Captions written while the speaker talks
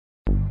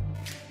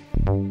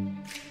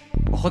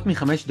פחות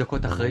מ5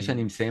 דקות אחרי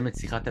שאני מסיים את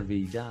שיחת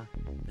הוועידה.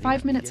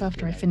 5 minutes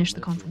after I finish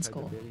the conference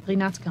call,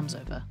 Rinat comes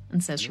over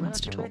and says she wants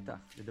to talk.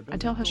 I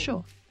tell her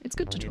sure, it's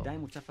good to talk.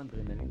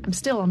 I'm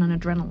still on an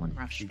adrenaline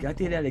rush.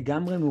 הגעתי אליה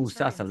לגמרי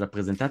מהוסס, אבל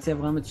הפרזנטציה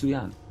עברה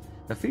מצוין.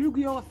 ואפילו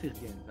גיורא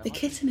פרגן. The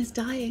kitten is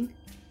dying.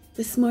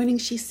 This morning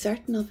she's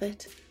certain of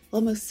it,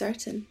 almost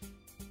certain.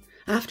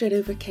 After it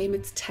overcame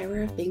its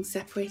terror of being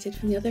separated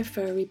from the other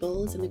furry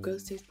balls in the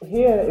grocer's...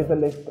 Here is a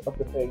list of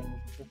the things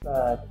the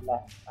third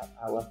left at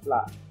our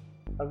flat.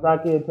 A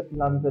ragged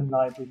London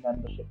Library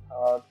membership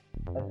card,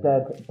 a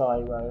dead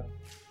biro.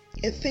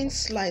 A thin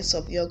slice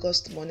of the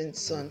August morning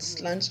sun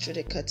slants through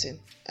the curtain.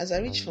 As I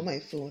reach for my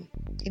phone,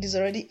 it is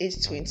already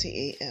 8:20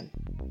 a.m.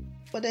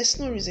 But there's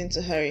no reason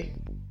to hurry.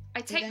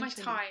 I take my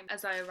time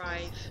as I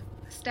arrive,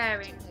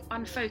 staring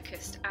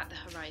unfocused at the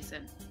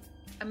horizon.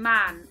 A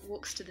man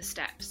walks to the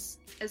steps,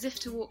 as if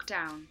to walk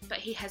down, but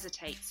he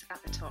hesitates at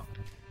the top.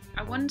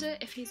 I wonder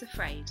if he's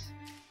afraid.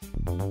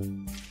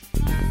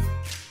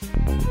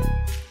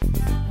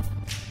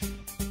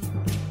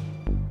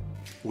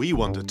 We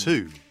wonder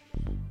too.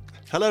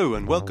 Hello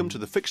and welcome to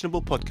the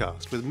Fictionable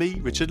Podcast with me,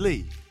 Richard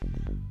Lee.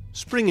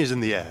 Spring is in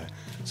the air,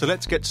 so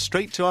let's get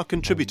straight to our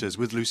contributors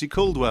with Lucy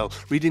Caldwell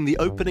reading the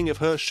opening of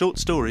her short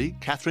story,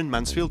 Catherine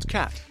Mansfield's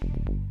Cat.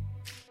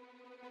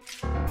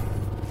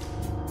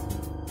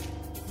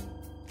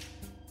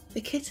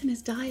 The kitten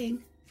is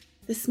dying.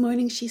 This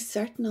morning she's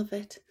certain of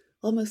it,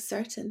 almost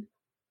certain.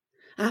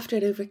 After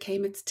it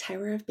overcame its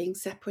terror of being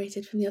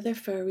separated from the other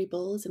furry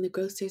balls in the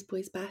grocer's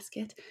boy's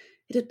basket,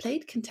 it had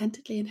played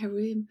contentedly in her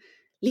room,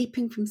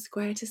 leaping from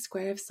square to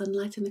square of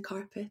sunlight in the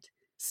carpet,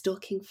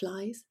 stalking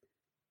flies.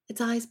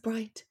 Its eyes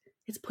bright,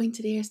 its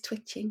pointed ears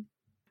twitching,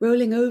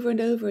 rolling over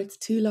and over its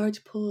two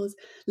large paws,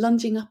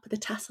 lunging up at the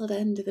tasselled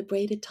end of the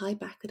braided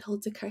tie-back that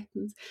holds the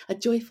curtains, a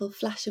joyful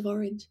flash of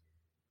orange.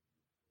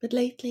 But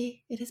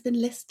lately it has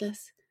been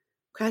listless,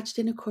 crouched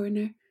in a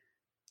corner,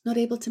 not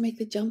able to make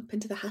the jump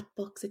into the hat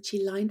box that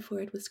she lined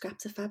for it with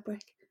scraps of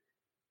fabric.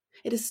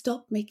 It has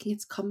stopped making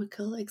its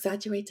comical,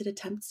 exaggerated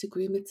attempts to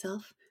groom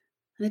itself,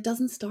 and it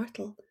doesn't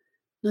startle,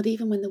 not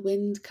even when the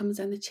wind comes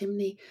down the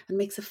chimney and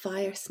makes a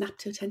fire snap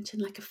to attention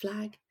like a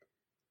flag.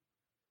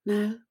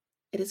 Now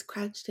it is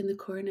crouched in the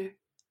corner,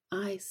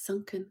 eyes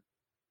sunken.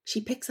 She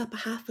picks up a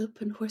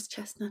half-open horse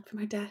chestnut from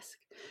her desk,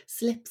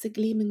 slips a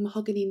gleaming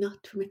mahogany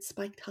nut from its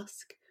spiked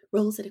husk,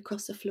 rolls it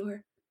across the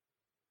floor.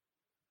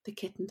 The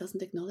kitten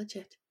doesn't acknowledge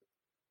it,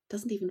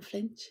 doesn't even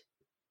flinch.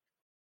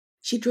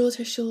 She draws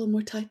her shawl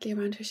more tightly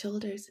around her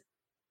shoulders.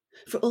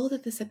 For all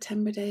that the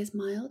September day is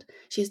mild,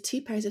 she has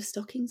 2 pairs of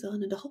stockings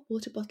on and a hot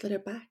water bottle at her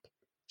back.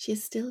 She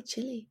is still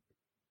chilly.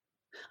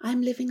 I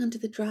am living under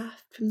the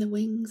draught from the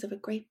wings of a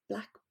great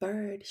black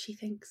bird, she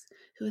thinks,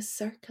 who is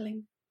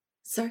circling,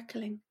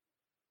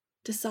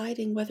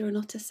 deciding whether or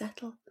not to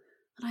settle,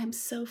 and I am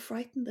so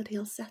frightened that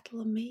he'll settle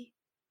on me.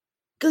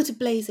 Go to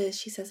blazes,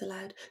 she says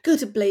aloud. Go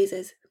to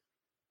blazes.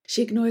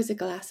 She ignores a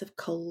glass of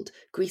cold,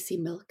 greasy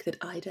milk that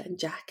Ida and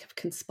Jack have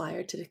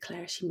conspired to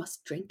declare she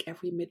must drink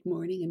every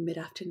mid-morning and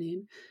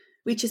mid-afternoon,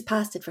 reaches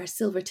past it for a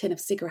silver tin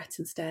of cigarettes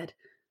instead,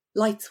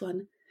 lights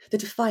one, the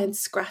defiant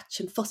scratch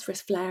and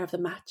phosphorus flare of the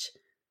match.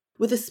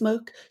 With the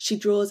smoke, she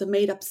draws a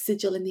made-up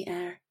sigil in the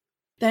air.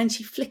 Then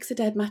she flicks a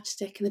dead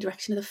matchstick in the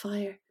direction of the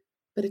fire,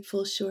 but it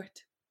falls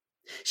short.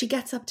 She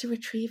gets up to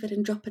retrieve it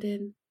and drop it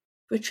in,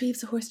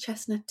 retrieves a horse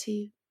chestnut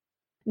too,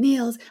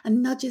 kneels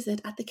and nudges it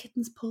at the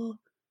kitten's paw,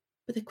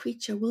 but the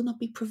creature will not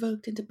be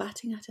provoked into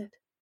batting at it.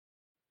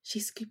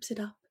 She scoops it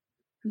up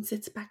and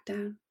sits back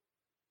down.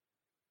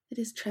 It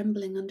is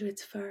trembling under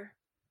its fur.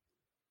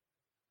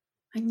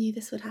 I knew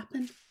this would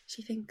happen,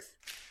 she thinks.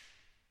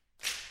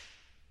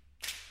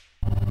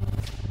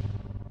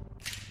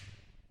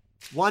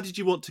 Why did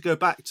you want to go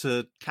back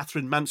to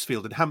Catherine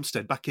Mansfield in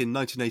Hampstead back in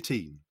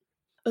 1918?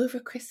 Over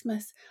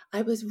Christmas,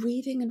 I was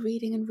reading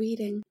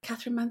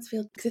Catherine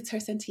Mansfield because it's her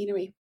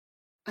centenary.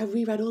 I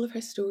reread all of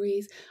her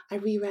stories. I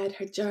reread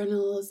her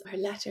journals, her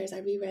letters. I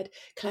reread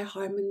Claire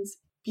Harmon's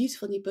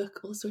beautiful new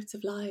book, All Sorts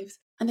of Lives.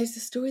 And there's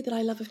a story that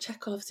I love of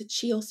Chekhov's that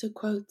she also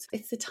quotes.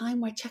 It's the time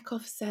where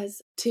Chekhov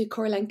says to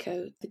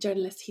Korolenko, the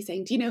journalist, he's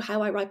saying, do you know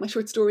how I write my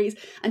short stories?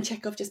 And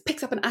Chekhov just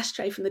picks up an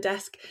ashtray from the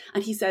desk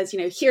and he says,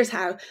 here's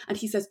how. And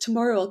he says,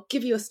 tomorrow I'll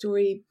give you a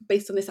story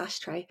based on this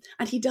ashtray.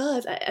 And he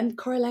does. And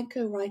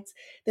Korolenko writes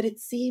that it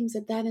seems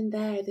that then and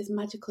there, this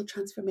magical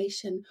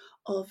transformation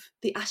of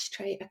the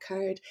ashtray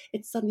occurred.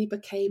 It suddenly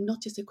became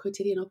not just a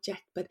quotidian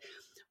object, but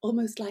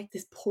almost like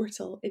this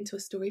portal into a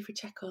story for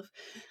Chekhov.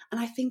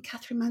 And I think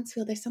Catherine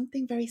Mansfield, there's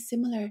something very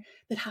similar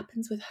that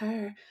happens with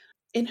her.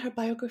 In her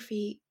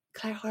biography,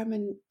 Claire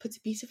Harmon puts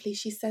it beautifully.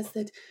 She says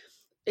that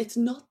it's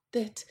not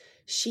that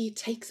she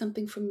takes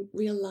something from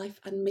real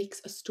life and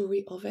makes a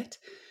story of it,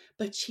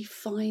 but she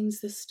finds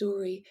the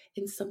story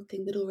in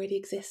something that already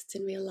exists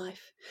in real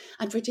life.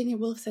 And Virginia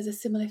Woolf says a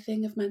similar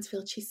thing of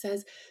Mansfield. She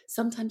says,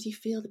 sometimes you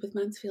feel that with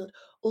Mansfield,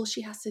 all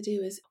she has to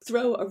do is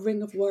throw a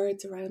ring of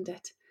words around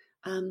it.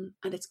 And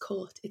it's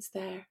caught, it's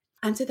there.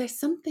 And so there's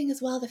something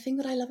as well, the thing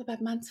that I love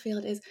about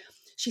Mansfield is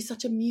she's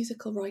such a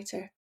musical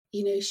writer.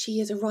 She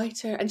is a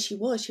writer, and she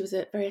was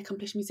a very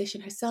accomplished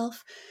musician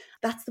herself.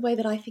 That's the way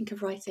that I think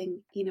of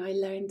writing. I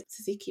learned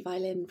Suzuki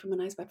violin from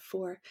when I was about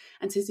 4.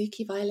 And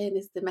Suzuki violin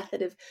is the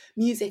method of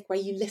music where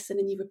you listen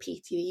and you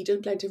repeat. You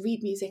don't learn to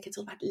read music. It's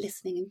all about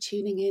listening and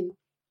tuning in.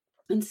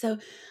 And so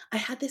I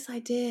had this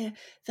idea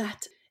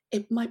that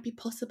it might be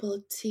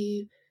possible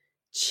to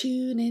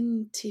tune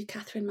into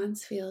Catherine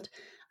Mansfield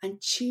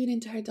and tune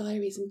into her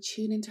diaries and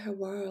tune into her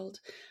world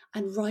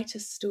and write a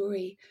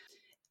story.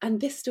 And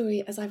this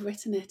story, as I've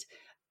written it,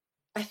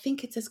 I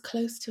think it's as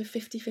close to a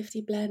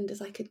 50-50 blend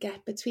as I could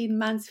get between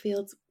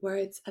Mansfield's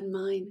words and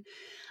mine.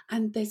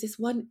 And there's this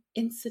one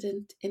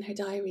incident in her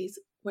diaries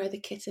where the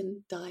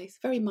kitten dies,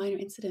 very minor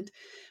incident.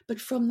 But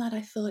from that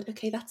I thought,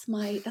 okay, that's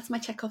my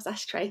Chekhov's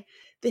ashtray.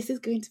 This is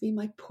going to be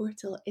my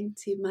portal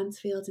into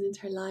Mansfield and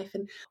into her life.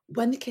 And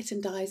when the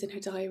kitten dies in her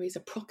diaries,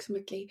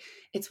 approximately,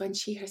 it's when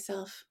she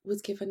herself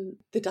was given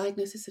the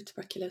diagnosis of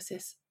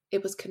tuberculosis.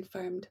 It was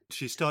confirmed.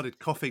 She started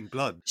coughing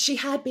blood. She'd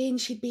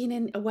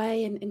been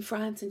away in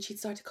France, and she'd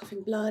started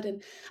coughing blood,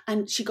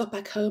 and she got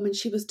back home, and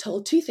she was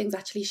told 2 things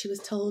actually. She was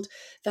told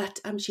that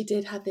she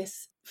did have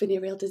this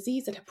venereal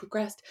disease that had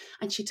progressed,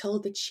 and she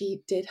told that she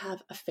did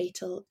have a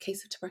fatal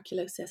case of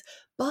tuberculosis.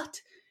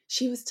 But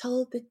she was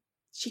told that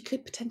she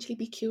could potentially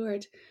be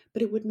cured,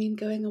 but it would mean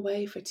going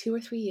away for 2 or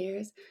 3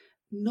 years,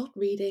 not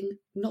reading,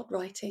 not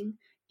writing,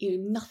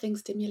 nothing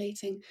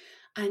stimulating.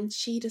 And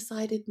she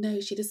decided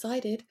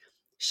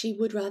she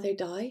would rather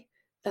die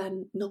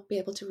than not be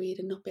able to read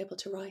and not be able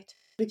to write.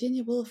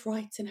 Virginia Woolf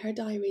writes in her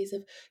diaries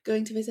of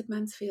going to visit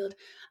Mansfield,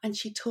 and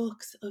she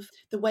talks of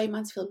the way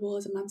Mansfield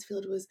was, and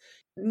Mansfield was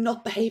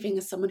not behaving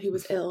as someone who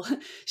was ill.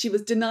 She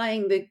was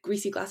denying the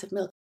greasy glass of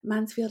milk.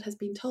 Mansfield has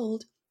been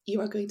told,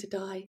 you are going to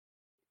die.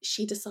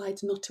 She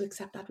decides not to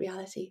accept that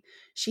reality.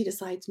 She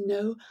decides,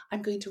 no,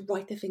 I'm going to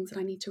write the things that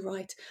I need to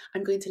write.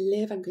 I'm going to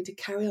live. I'm going to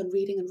carry on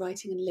reading and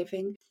writing and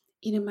living.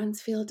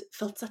 Mansfield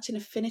felt such an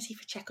affinity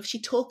for Chekhov.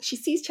 She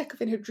sees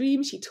Chekhov in her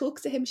dreams. She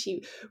talks to him.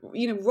 She,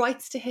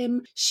 writes to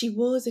him. She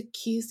was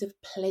accused of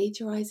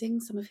plagiarizing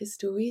some of his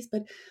stories,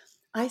 but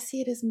I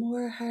see it as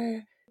more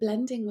her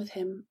blending with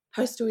him.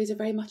 Her stories are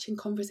very much in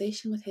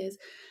conversation with his.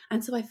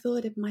 And so I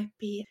thought it might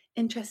be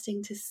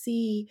interesting to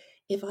see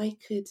if I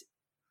could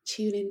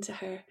tune into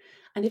her,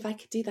 and if I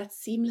could do that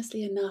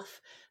seamlessly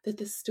enough that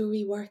the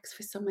story works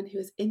for someone who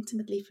is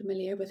intimately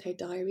familiar with her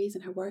diaries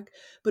and her work,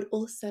 but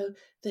also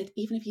that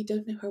even if you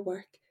don't know her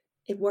work,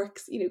 it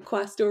works,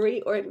 qua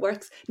story, or it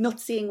works not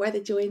seeing where the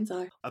joins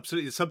are.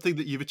 Absolutely. It's something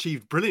that you've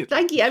achieved brilliantly.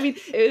 Thank you. I mean,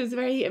 it was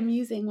very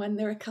amusing when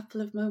there were a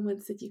couple of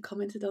moments that you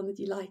commented on that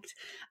you liked.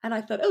 And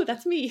I thought, oh,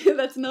 that's me.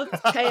 That's not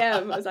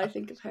KM as I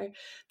think of her.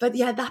 But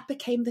yeah, that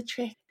became the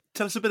trick.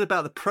 Tell us a bit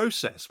about the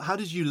process. How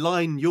did you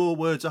line your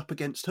words up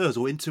against hers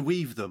or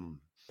interweave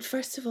them?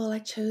 First of all, I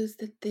chose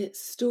that the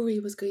story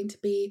was going to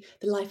be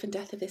the life and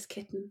death of this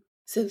kitten.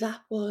 So that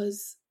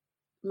was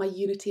my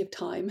unity of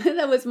time.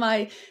 that was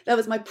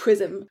my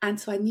prism. And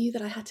so I knew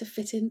that I had to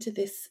fit into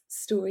this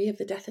story of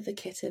the death of the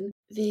kitten,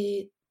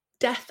 the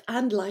death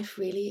and life,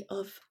 really,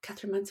 of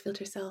Catherine Mansfield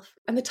herself.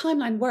 And the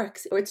timeline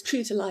works, or it's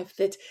true to life,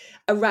 that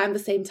around the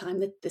same time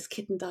that this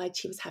kitten died,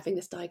 she was having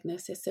this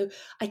diagnosis. So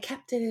I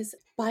kept it as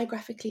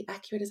biographically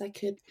accurate as I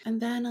could.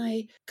 And then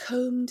I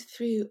combed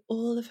through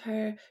all of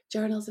her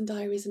journals and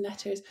diaries and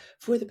letters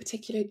for the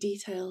particular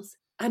details.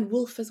 And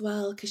Woolf as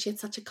well, because she had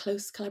such a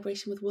close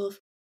collaboration with Woolf.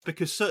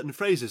 Because certain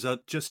phrases are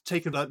just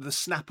taken like the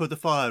snap of the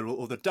fire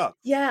or the duck.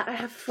 Yeah, I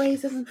have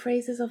phrases and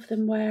phrases of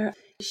them where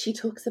she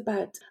talks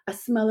about a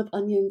smell of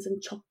onions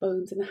and chopped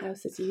bones in the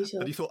house as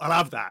usual. And you thought, I'll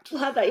have that. I'll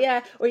have that,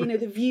 yeah. Or,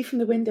 the view from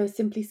the window is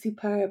simply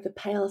superb, the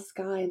pale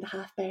sky and the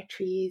half-bare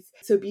trees.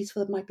 So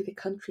beautiful it might be the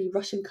country,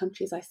 Russian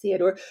country as I see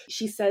it. Or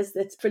she says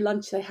that for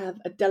lunch they have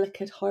a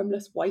delicate,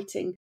 harmless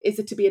whiting. Is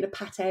it to be in a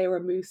pate or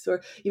a mousse?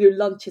 Or,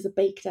 lunch is a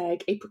baked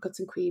egg, apricots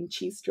and cream,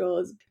 cheese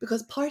straws.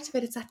 Because part of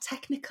it is that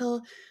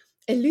technical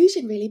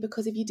illusion, really,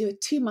 because if you do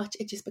it too much,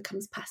 it just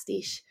becomes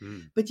pastiche.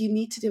 But you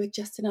need to do it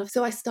just enough.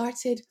 So I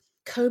started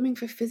combing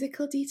for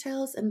physical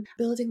details and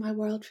building my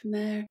world from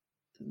there.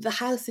 The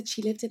house that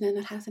she lived in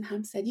that house in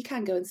Hampstead, you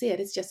can't go and see it.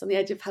 It's just on the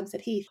edge of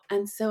Hampstead Heath.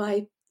 And so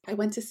I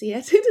went to see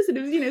it, to sort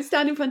of,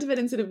 stand in front of it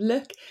and sort of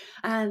look.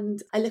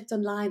 And I looked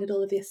online at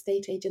all of the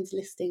estate agents'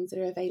 listings that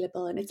are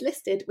available. And it's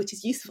listed, which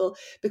is useful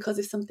because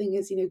if something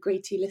is,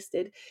 grade 2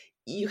 listed,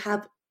 you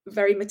have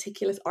very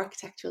meticulous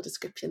architectural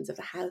descriptions of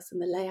the house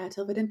and the layout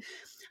of it.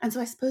 And so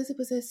I suppose it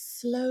was a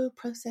slow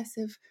process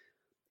of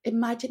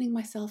imagining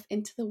myself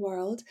into the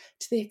world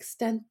to the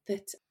extent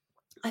that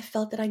I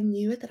felt that I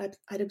knew it, that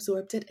I'd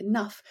absorbed it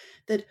enough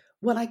that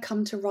when I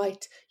come to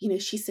write,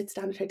 she sits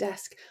down at her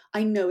desk.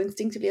 I know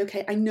instinctively,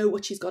 okay, I know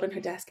what she's got on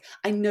her desk.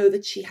 I know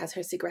that she has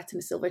her cigarettes in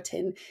a silver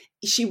tin.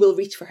 She will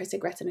reach for her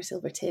cigarettes in her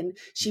silver tin.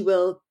 She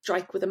will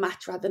strike with a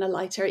match rather than a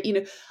lighter.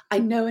 I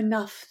know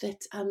enough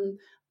that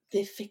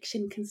the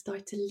fiction can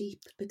start to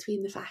leap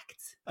between the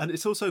facts. And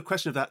it's also a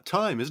question of that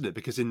time, isn't it?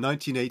 Because in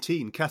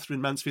 1918,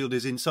 Catherine Mansfield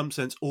is in some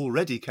sense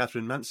already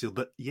Catherine Mansfield,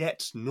 but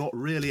yet not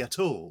really at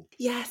all.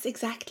 Yes,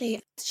 exactly.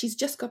 She's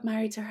just got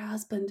married to her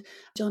husband,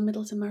 John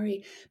Middleton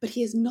Murray, but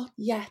he is not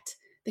yet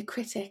the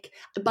critic.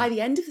 By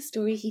the end of the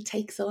story, he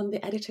takes on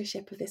the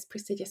editorship of this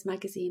prestigious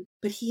magazine,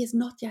 but he is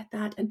not yet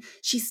that. And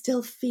she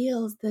still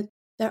feels that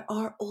there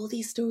are all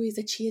these stories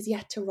that she is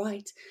yet to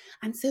write.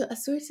 And so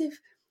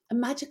a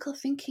magical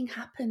thinking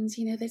happens.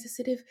 There's a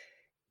sort of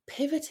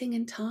pivoting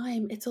in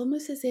time. It's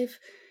almost as if,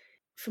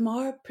 from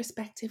our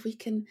perspective, we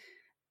can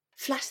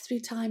flash through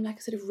time like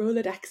a sort of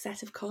Rolodex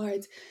set of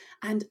cards,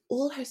 and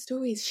all her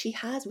stories, she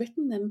has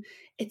written them.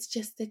 It's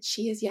just that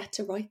she is yet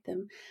to write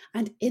them.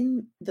 And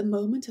in the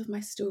moment of my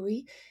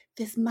story,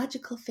 this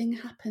magical thing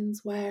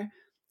happens where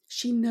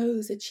she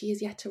knows that she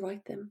is yet to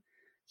write them.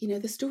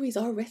 The stories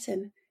are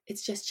written,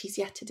 it's just she's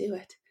yet to do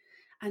it.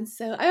 And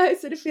so I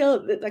sort of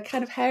feel that the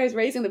kind of hair is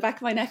raising the back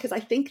of my neck as I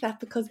think that,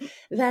 because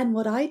then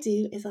what I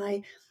do is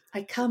I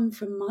come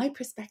from my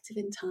perspective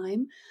in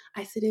time.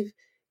 I sort of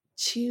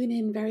tune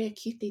in very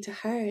acutely to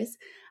hers,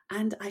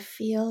 and I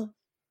feel,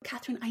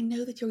 Catherine, I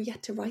know that you're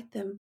yet to write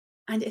them.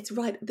 And it's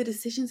right. The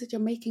decisions that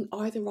you're making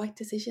are the right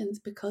decisions,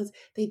 because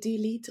they do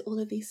lead to all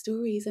of these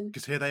stories. And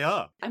because here they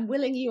are. I'm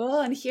willing you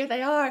on. Here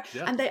they are.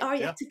 Yeah. And they are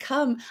yet to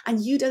come.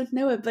 And you don't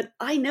know it, but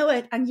I know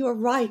it. And you're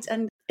right.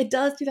 And it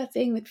does do that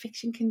thing that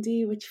fiction can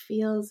do, which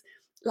feels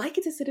like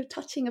it's a sort of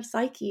touching of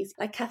psyches.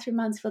 Like Catherine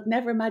Mansfield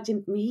never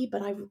imagined me,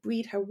 but I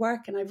read her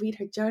work and I read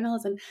her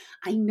journals, and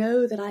I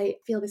know that I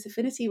feel this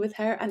affinity with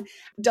her. And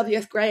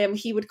W.S. Graham,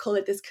 he would call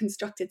it this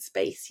constructed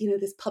space,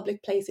 this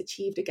public place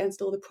achieved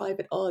against all the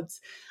private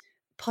odds.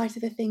 Part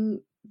of the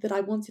thing that I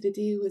wanted to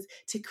do was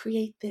to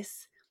create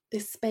this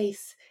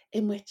space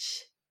in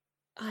which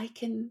I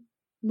can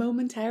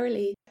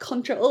momentarily,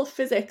 contra all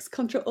physics,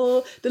 contra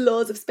all the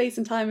laws of space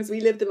and time as we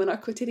live them in our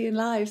quotidian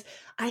lives,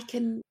 I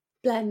can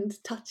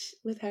blend touch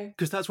with her.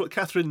 Because that's what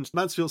Catherine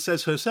Mansfield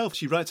says herself.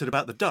 She writes it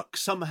about the duck.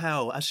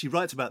 Somehow, as she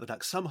writes about the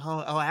duck,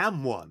 somehow I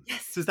am one.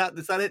 Yes. Is that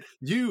it?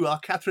 You are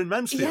Catherine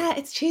Mansfield. Yeah,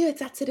 it's true. It's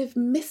that sort of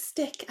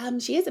mystic.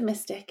 She is a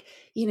mystic.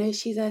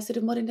 She's a sort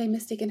of modern day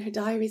mystic in her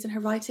diaries and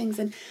her writings.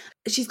 And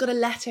she's got a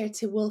letter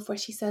to Woolf where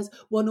she says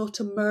one ought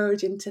to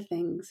merge into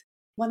things.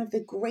 One of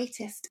the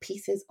greatest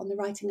pieces on the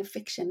writing of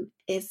fiction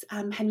is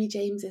Henry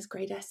James's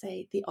great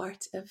essay, The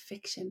Art of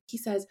Fiction. He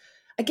says,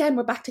 again,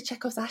 we're back to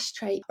Chekhov's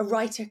ashtray. A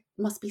writer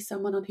must be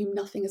someone on whom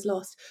nothing is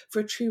lost. For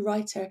a true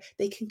writer,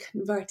 they can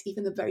convert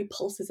even the very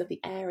pulses of the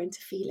air into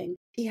feeling.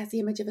 He has the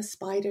image of a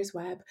spider's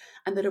web,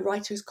 and that a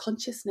writer's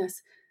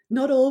consciousness,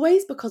 not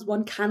always, because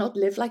one cannot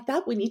live like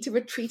that. We need to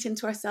retreat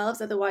into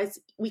ourselves. Otherwise,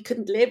 we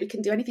couldn't live, we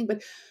couldn't do anything.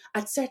 But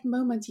at certain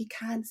moments, you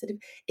can sort of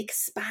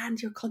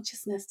expand your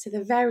consciousness to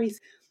the very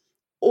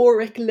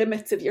auric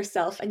limits of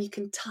yourself, and you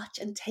can touch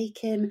and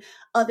take in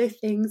other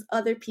things,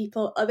 other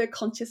people, other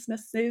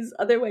consciousnesses,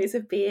 other ways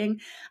of being.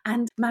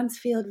 And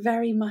Mansfield,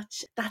 very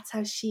much, that's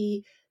how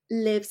she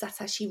lives, that's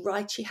how she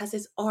writes. She has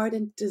this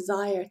ardent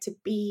desire to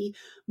be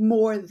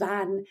more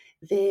than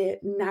the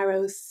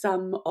narrow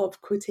sum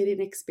of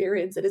quotidian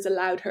experience that is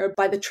allowed her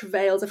by the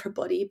travails of her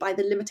body, by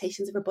the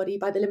limitations of her body,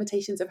 by the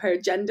limitations of her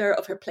gender,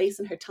 of her place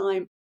and her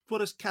time. What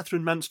does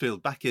Catherine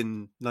Mansfield back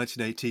in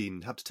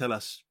 1918 have to tell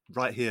us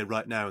right here,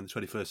 right now in the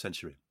 21st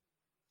century?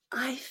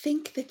 I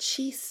think that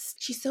she's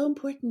so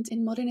important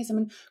in modernism,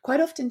 and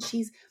quite often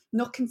she's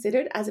not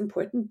considered as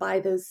important by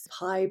those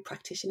high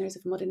practitioners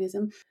of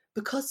modernism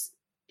because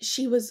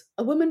she was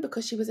a woman,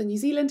 because she was a New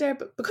Zealander,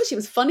 but because she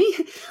was funny.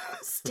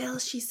 Still,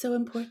 she's so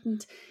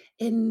important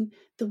in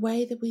the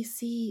way that we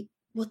see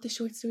what the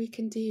short story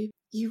can do.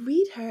 You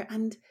read her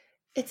and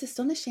it's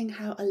astonishing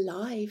how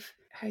alive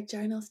her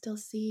journals still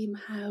seem,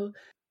 how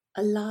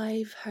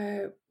alive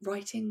her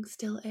writing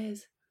still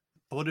is.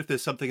 I wonder if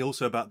there's something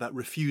also about that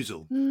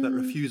refusal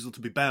to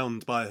be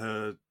bound by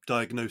her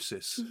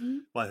diagnosis,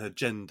 by her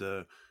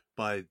gender,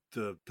 by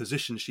the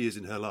position she is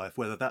in her life,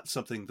 whether that's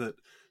something that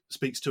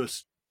speaks to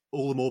us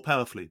all the more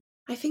powerfully.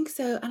 I think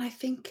so. And I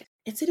think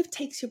it sort of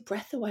takes your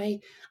breath away,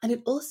 and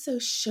it also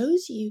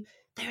shows you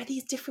there are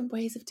these different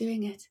ways of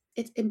doing it.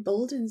 It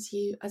emboldens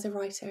you as a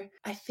writer.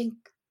 I think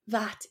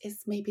that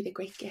is maybe the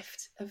great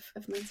gift of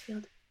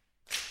Mansfield.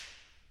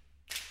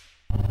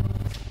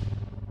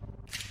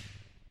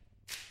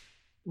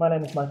 My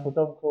name is Michael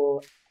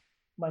Doncourt.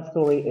 My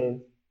story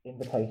is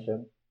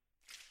Invitation.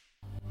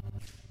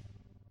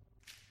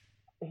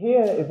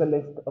 Here is a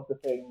list of the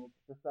things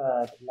the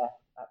third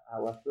left at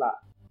our flat.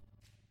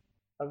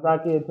 A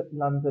ragged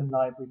London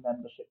Library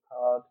membership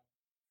card,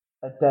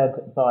 a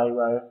dead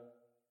biro,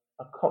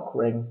 a cock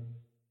ring,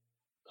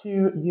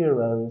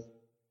 €2,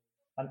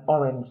 an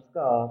orange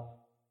scarf,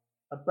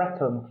 a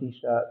Breton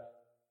t-shirt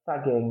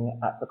sagging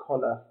at the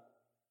collar,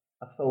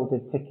 a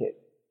folded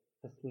ticket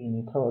to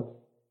Sweeney Todd.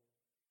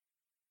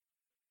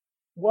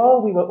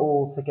 While we were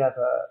all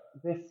together,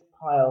 this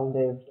pile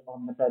lived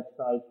on the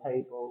bedside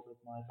table with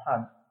my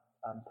pants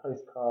and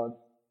postcards.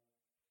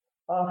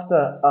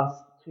 After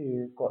us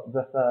two got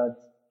the third's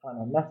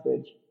final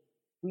message,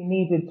 we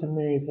needed to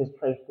move his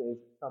traces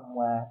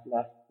somewhere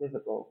less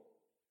visible.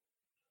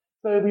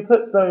 So we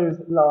put those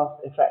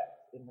last effects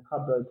in the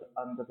cupboard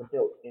under the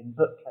built-in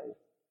bookcase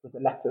with the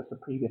letters for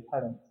previous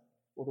tenants,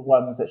 or the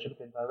ones that should have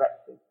been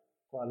directed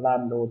to our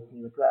landlord's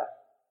new address.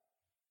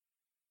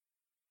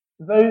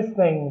 Those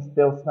things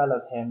still smell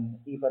of him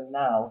even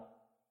now,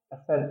 a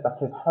scent that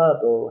is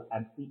herbal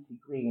and deeply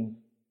green,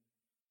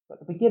 but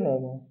the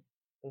beginning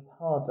is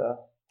harder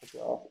to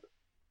grasp.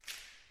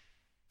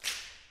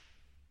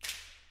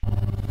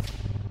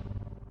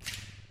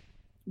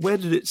 Where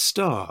did it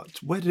start?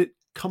 Where did it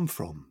come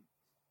from?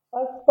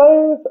 I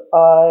suppose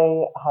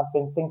I have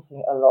been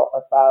thinking a lot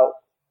about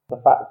the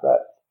fact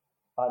that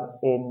I'm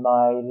in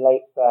my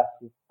late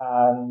 30s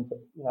and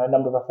a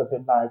number of us have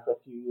been married for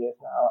a few years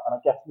now, and I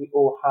guess we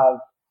all have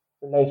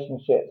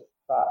relationships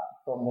that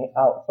from the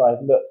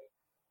outside look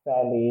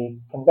fairly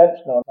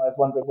conventional. I was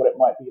wondering what it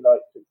might be like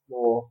to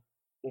explore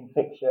in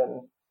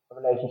fiction a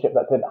relationship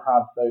that didn't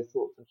have those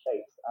sorts of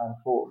shapes and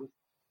forms,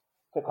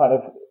 to kind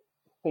of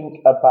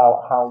think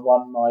about how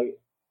one might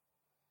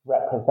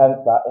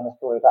represent that in a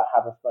story that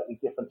has a slightly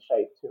different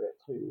shape to it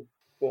too.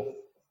 This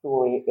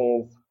story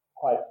is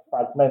quite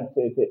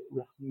fragmented. It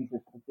refuses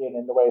to begin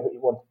in the way that you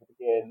want it to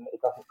begin.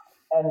 It doesn't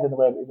end in the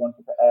way that you want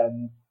it to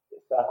end.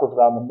 It circles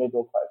around the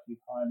middle quite a few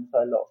times.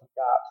 There are lots of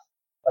gaps.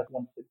 I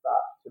wanted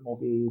that to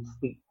maybe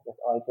speak to this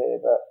idea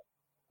that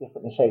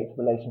differently shaped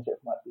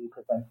relationships might be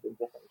presented in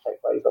differently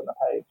shaped ways on the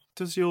page.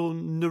 Does your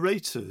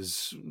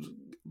narrator's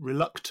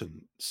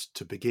reluctance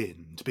to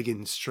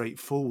begin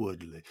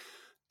straightforwardly,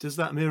 does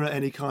that mirror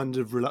any kind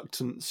of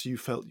reluctance you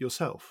felt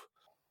yourself?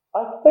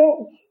 I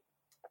think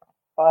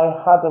I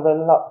had a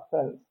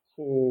reluctance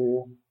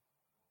to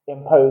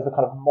impose a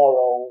kind of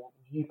moral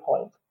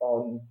viewpoint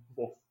on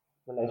this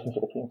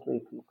relationship between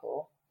three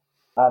people,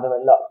 and a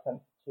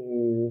reluctance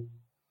to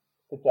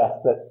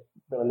suggest that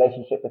the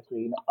relationship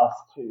between us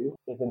two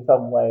is in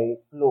some way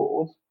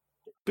flawed.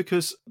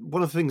 Because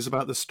one of the things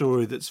about the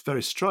story that's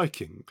very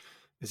striking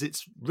is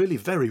it's really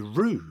very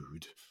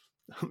rude.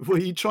 Were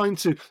you trying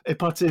to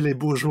épater les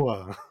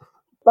bourgeois?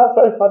 That's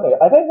very funny.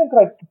 I don't think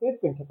I did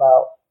think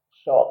about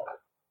shock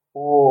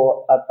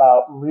or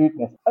about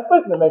rudeness. I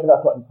suppose that maybe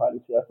that's not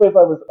entirely true. I suppose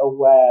I was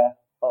aware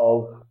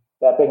of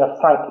there being a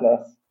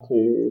frankness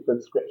to the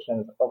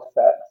descriptions of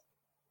sex,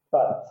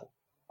 but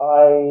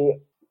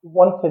I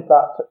wanted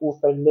that to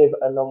also live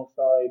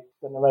alongside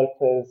the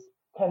narrator's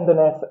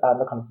tenderness and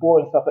the kind of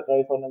boring stuff that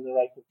goes on in the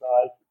narrator's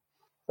life.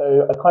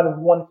 So I kind of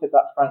wanted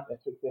that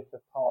frankness to exist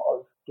as part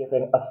of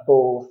giving a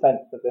full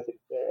sense of this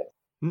experience.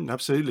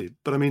 Absolutely.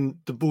 But I mean,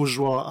 the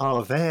bourgeois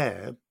are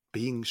there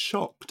being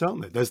shocked,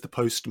 aren't they? There's the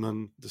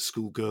postman, the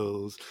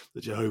schoolgirls,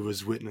 the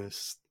Jehovah's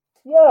Witness.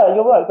 Yeah,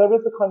 you're right. There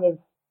is a kind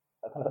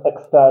of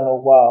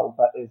external world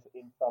that is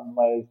in some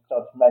ways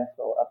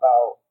judgmental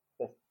about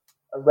this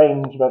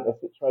arrangement,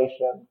 this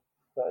situation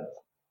that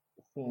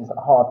seems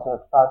hard to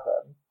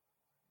fathom.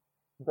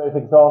 Those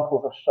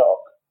examples of shock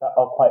that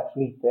are quite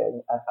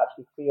fleeting and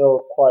actually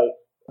feel quite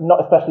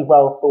not especially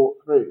well thought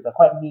through. They're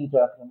quite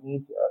knee-jerk and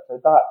immediate. So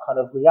that kind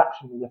of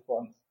reactionary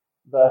response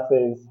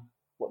versus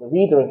what the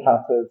reader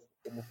encounters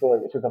in the story,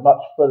 which is a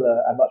much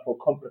fuller and much more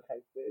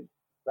complicated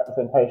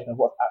representation of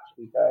what's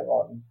actually going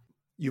on.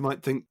 You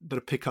might think that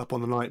a pick-up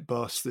on the night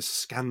bus, this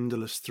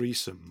scandalous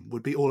threesome,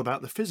 would be all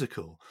about the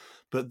physical,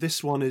 but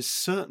this one is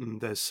certain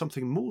there's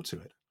something more to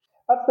it.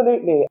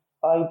 Absolutely.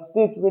 I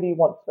did really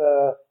want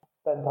to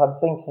spend time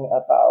thinking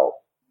about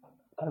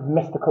kind of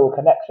mystical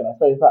connection. I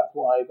suppose that's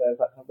why there's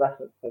that kind of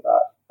reference to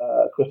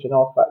that Christian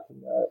artifact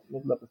in the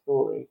middle of the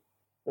story,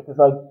 because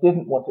I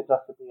didn't want it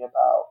just to be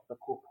about the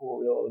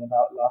corporeal and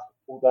about lust,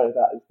 although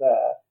that is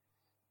there.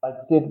 I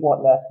did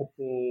want there to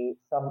be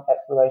some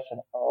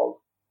exploration of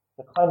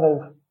the kind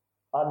of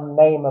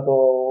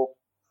unnameable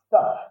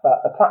stuff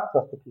that attracts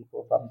us to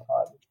people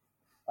sometimes,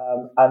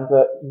 and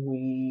that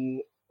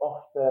we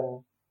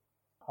often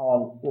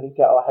can't really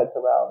get our heads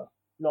around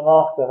long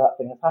after that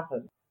thing has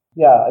happened.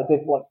 Yeah, I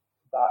did want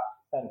that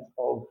sense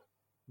of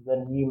the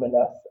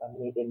numinous and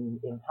the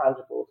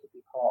intangible to be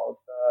part of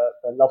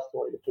the love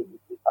story between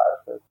these two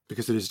characters.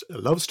 Because it is a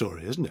love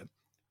story, isn't it?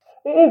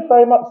 It is,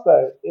 very much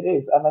so. It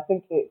is, and I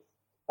think it's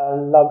a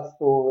love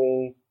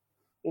story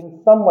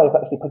in some ways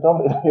actually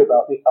predominantly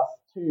about the us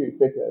two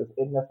figures,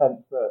 in the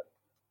sense that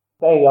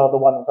they are the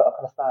ones that are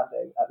kind of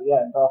standing at the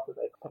end after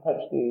the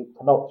potentially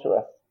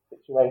tumultuous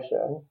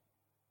situation.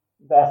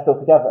 They're still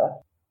together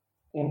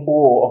in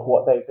awe of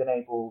what they've been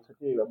able to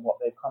do and what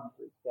they've come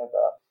through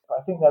together. So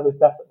I think there is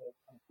definitely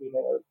a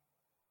feeling of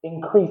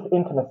increased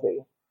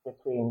intimacy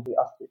between the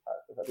us two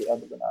characters at the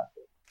end of the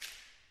narrative.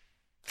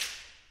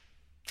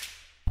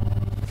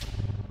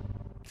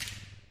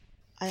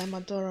 I am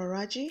Adora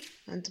Raji,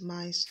 and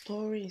my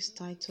story is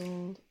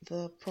titled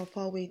The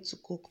Proper Way to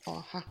Cook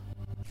Oha.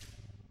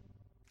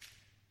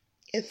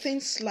 A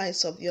thin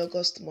slice of the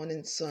August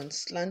morning sun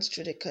slants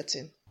through the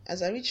curtain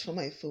as I reach for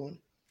my phone.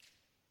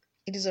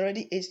 It is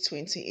already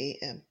 8:20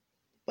 a.m.,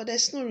 but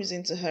there's no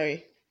reason to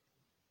hurry.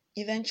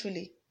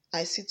 Eventually,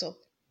 I sit up,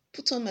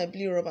 put on my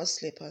blue rubber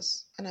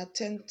slippers, and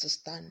attempt to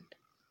stand.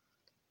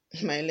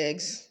 My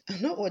legs are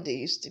not what they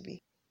used to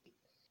be.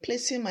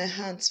 Placing my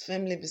hands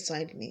firmly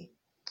beside me,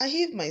 I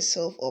heave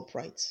myself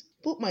upright,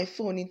 put my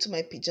phone into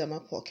my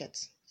pyjama pocket,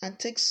 and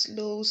take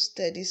slow,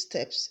 steady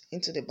steps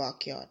into the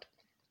backyard.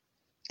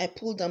 I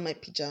pull down my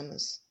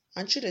pyjamas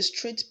and shoot a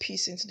straight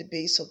piece into the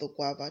base of the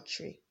guava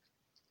tree.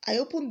 I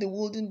open the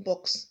wooden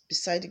box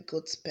beside the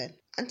goat's pen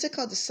and take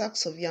out the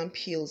sacks of yam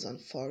peels and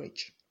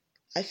forage.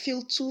 I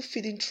fill 2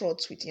 feeding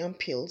troughs with yam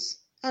peels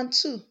and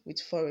 2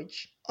 with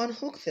forage,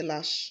 unhook the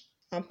lash,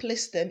 and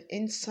place them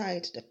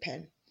inside the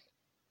pen.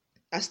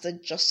 As they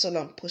jostle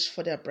and push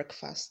for their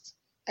breakfast,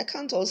 I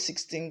count all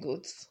 16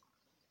 goats.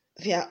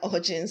 Their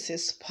urgency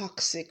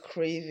sparks a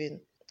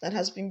craving that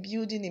has been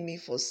building in me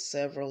for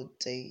several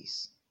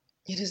days.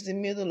 It is the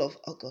middle of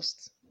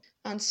August,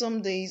 and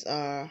some days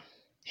are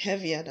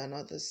heavier than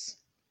others.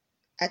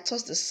 I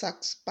toss the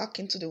sacks back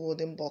into the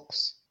wooden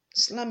box,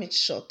 slam it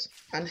shut,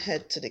 and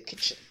head to the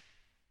kitchen.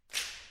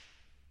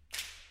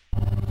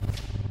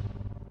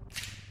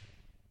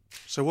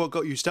 So what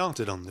got you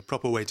started on the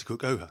proper way to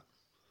cook oha?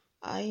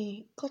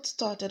 I got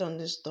started on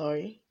this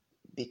story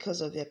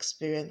because of the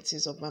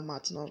experiences of my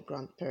maternal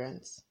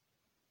grandparents.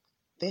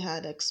 They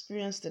had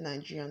experienced the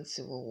Nigerian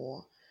Civil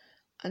War,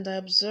 and I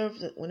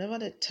observed that whenever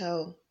they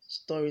tell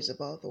stories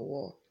about the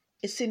war,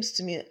 it seems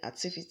to me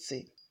as if it's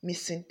a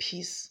missing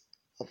piece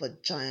of a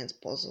giant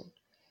puzzle,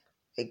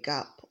 a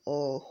gap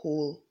or a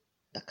hole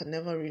that can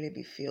never really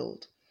be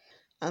filled.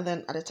 And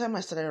then at the time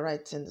I started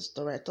writing the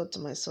story, I thought to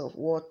myself,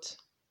 what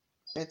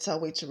better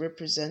way to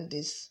represent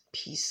this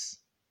piece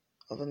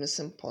of a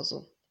missing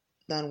puzzle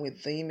than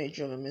with the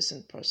imagery of a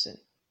missing person.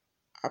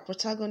 Our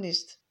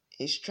protagonist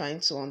is trying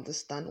to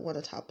understand what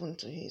had happened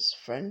to his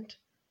friend,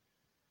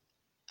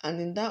 and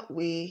in that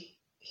way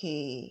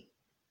he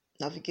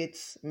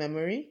navigates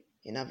memory,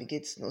 he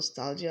navigates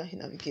nostalgia, he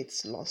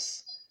navigates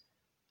loss.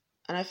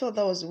 And I felt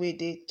that was the way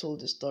they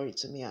told the story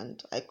to me,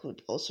 and I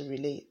could also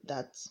relate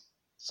that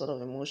sort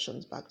of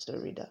emotions back to the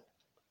reader.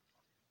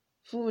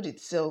 Food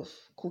itself,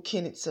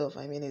 cooking itself,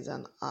 is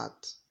an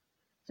art.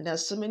 And there are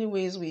so many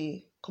ways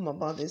we come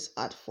about this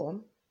art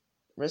form,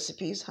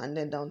 recipes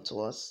handed down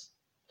to us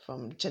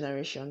from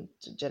generation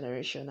to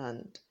generation,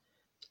 and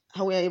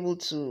how we are able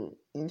to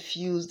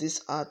infuse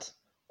this art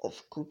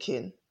of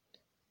cooking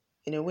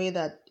in a way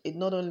that it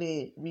not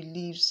only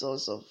relieves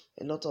us of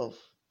a lot of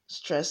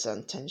stress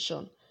and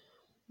tension,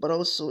 but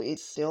also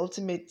it's the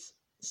ultimate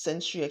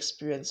sensory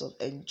experience of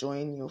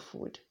enjoying your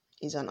food.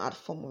 It's an art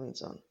form on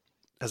its own.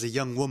 As a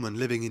young woman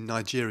living in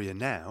Nigeria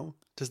now,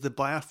 does the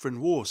Biafran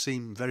War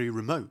seem very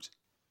remote?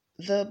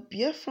 The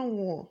Biafran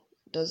War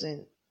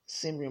doesn't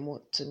seem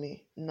remote to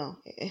me. No.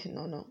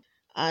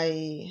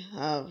 I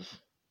have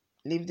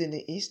lived in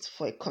the East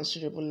for a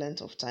considerable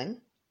length of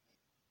time,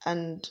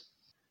 and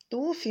the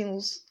war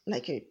feels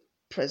like a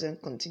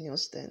present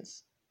continuous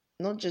tense,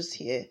 not just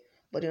here,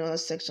 but in other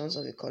sections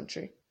of the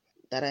country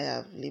that I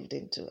have lived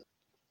into.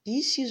 The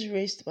issues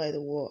raised by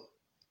the war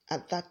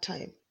at that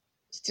time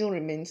still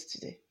remains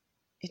today.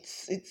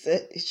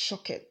 It's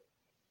shocking.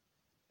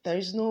 There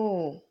is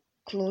no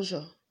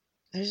closure.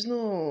 There is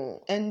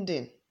no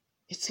ending.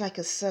 It's like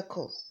a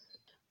circle.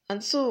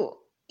 And so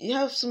you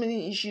have so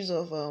many issues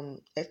of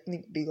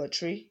ethnic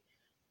bigotry,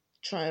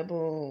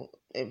 tribal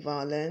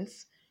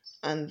violence,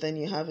 and then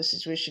you have a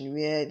situation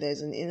where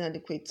there's an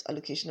inadequate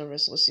allocation of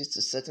resources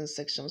to certain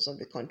sections of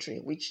the country,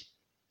 which,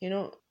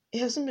 it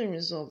hasn't been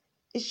resolved.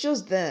 It's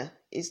just there.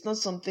 It's not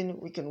something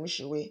we can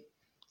wish away.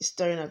 It's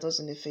staring at us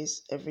in the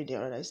face every day,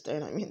 or it's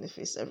staring at me in the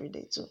face every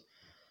day too.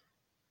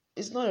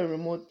 It's not a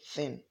remote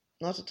thing,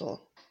 not at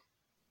all.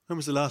 When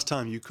was the last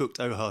time you cooked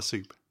oha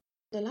soup?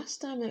 The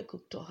last time I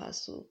cooked oha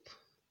soup,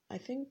 I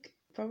think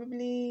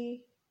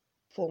probably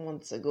 4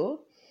 months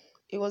ago.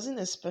 It wasn't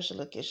a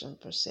special occasion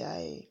per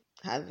se.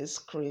 I had this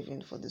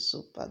craving for the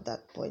soup at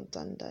that point,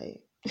 and I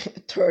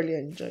thoroughly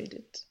enjoyed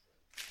it.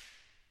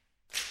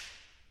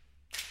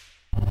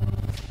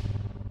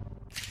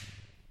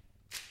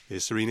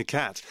 Here's Serena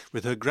Cat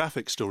with her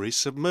graphic story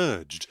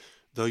Submerged,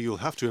 though you'll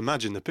have to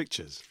imagine the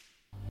pictures.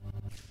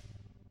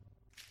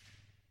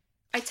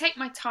 I take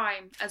my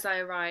time as I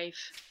arrive,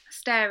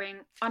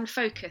 staring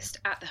unfocused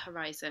at the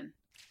horizon.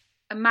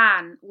 A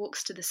man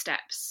walks to the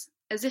steps,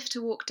 as if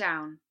to walk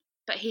down,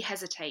 but he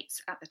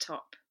hesitates at the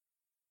top.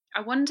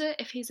 I wonder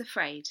if he's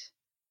afraid.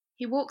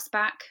 He walks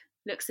back,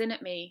 looks in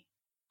at me,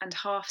 and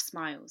half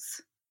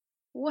smiles.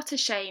 What a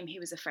shame he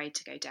was afraid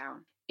to go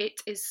down.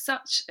 It is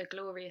such a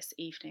glorious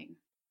evening.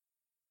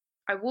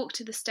 I walk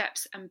to the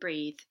steps and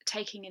breathe,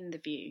 taking in the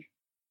view.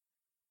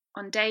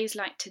 On days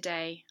like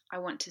today, I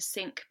want to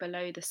sink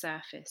below the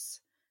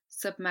surface,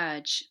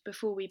 submerge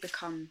before we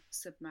become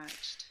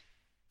submerged.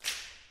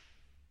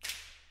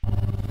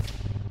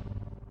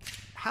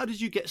 How did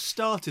you get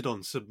started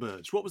on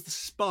Submerged? What was the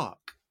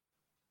spark?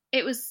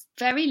 It was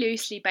very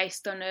loosely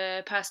based on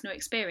a personal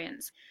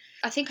experience.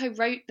 I think I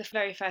wrote the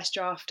very first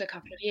draft a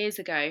couple of years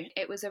ago.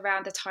 It was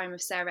around the time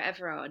of Sarah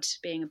Everard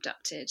being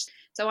abducted.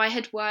 So I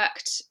had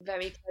worked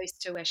very close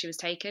to where she was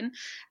taken,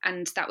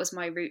 and that was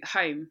my route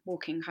home,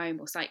 walking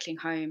home or cycling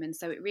home. And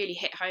so it really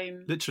hit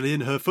home. Literally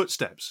in her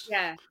footsteps.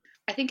 Yeah.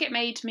 I think it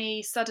made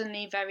me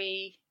suddenly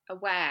very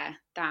aware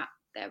that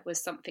there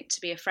was something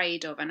to be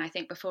afraid of. And I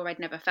think before I'd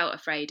never felt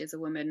afraid as a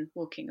woman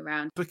walking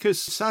around.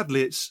 Because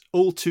sadly, it's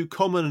all too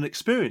common an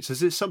experience.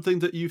 Is it something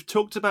that you've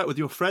talked about with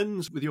your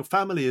friends, with your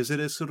family? Is it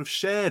a sort of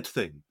shared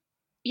thing?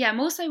 Yeah,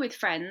 more so with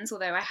friends,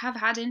 although I have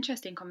had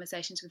interesting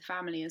conversations with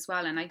family as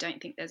well. And I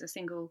don't think there's a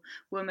single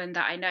woman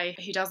that I know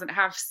who doesn't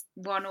have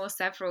one or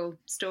several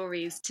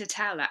stories to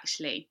tell,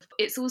 actually.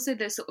 It's also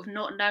the sort of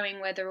not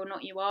knowing whether or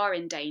not you are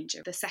in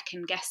danger, the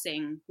second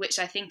guessing, which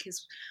I think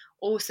is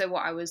also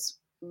what I was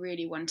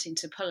really wanting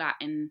to pull at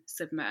in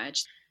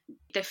Submerged.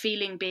 The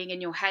feeling being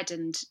in your head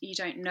and you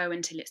don't know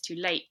until it's too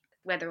late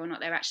whether or not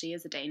there actually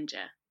is a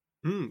danger.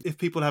 If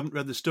people haven't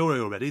read the story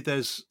already,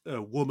 there's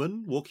a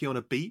woman walking on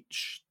a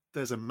beach.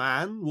 There's a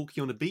man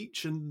walking on a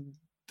beach, and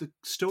the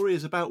story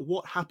is about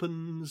what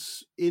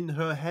happens in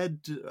her head,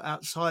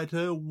 outside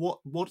her,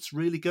 what's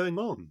really going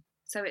on.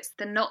 So it's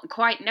the not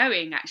quite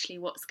knowing actually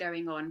what's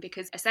going on,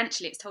 because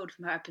essentially it's told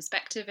from her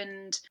perspective,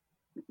 and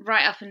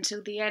right up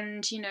until the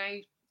end, you know,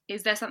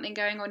 is there something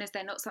going on? Is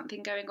there not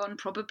something going on?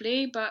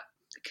 Probably, but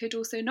it could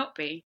also not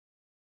be.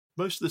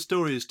 Most of the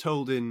story is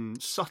told in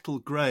subtle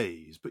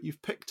greys, but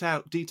you've picked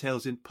out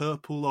details in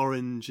purple,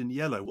 orange and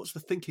yellow. What's the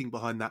thinking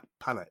behind that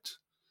palette?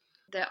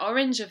 The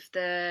orange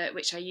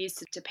which I used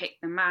to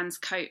depict the man's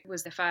coat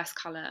was the first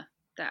colour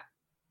that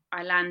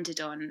I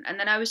landed on. And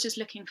then I was just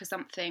looking for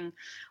something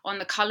on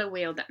the colour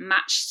wheel that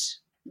matched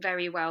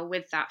very well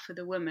with that for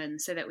the woman,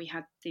 so that we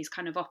had these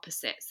kind of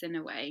opposites in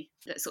a way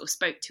that sort of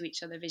spoke to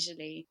each other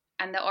visually.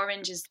 And the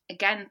orange is,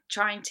 again,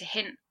 trying to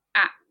hint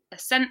at a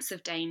sense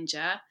of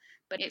danger,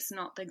 but it's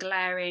not the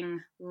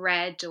glaring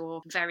red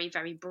or very,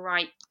 very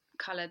bright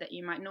colour that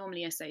you might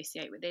normally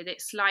associate with it.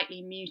 It's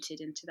slightly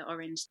muted into the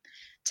orange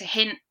to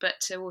hint, but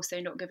to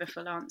also not give a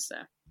full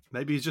answer.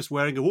 Maybe he's just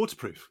wearing a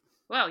waterproof.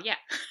 Well, yeah,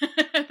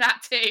 that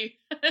too.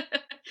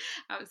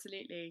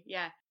 Absolutely,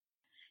 yeah.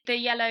 The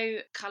yellow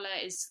colour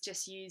is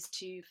just used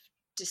to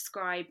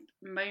describe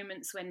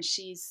moments when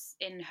she's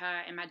in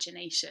her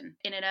imagination,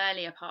 in an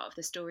earlier part of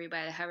the story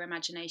where her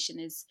imagination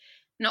is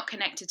not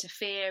connected to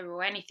fear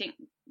or anything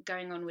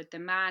going on with the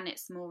man.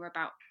 It's more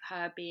about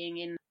her being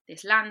in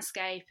this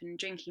landscape and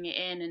drinking it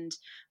in and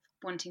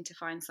wanting to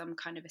find some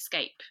kind of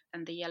escape.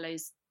 And the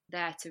yellow's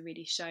there to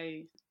really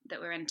show that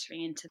we're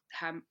entering into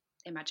her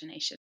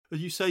imagination.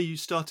 You say you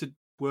started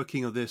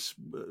working on this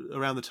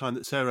around the time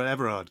that Sarah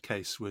Everard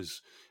case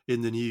was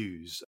in the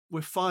news.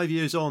 We're 5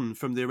 years on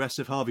from the arrest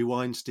of Harvey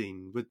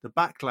Weinstein, with the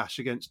backlash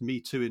against Me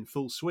Too in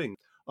full swing.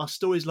 Are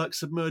stories like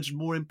Submerged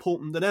more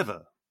important than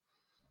ever?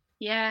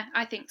 Yeah,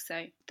 I think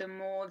so. The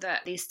more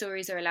that these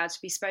stories are allowed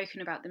to be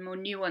spoken about, the more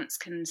nuance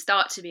can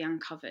start to be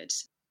uncovered.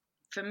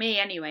 For me,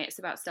 anyway, it's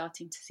about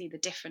starting to see the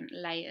different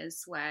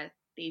layers where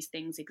these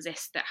things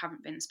exist that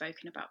haven't been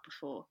spoken about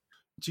before.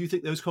 Do you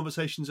think those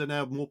conversations are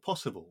now more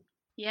possible?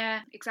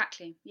 Yeah,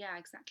 exactly. Yeah,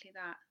 exactly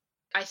that.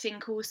 I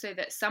think also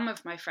that some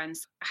of my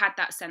friends had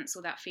that sense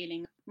or that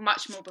feeling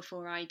much more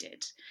before I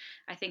did.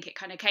 I think it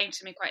kind of came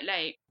to me quite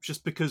late.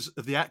 Just because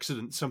of the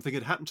accident, something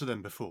had happened to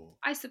them before?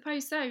 I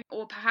suppose so.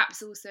 Or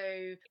perhaps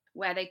also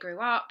where they grew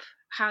up,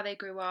 how they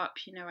grew up.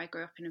 You know, I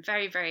grew up in a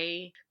very,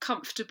 very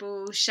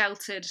comfortable,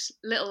 sheltered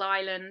little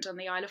island on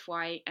the Isle of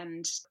Wight,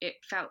 and it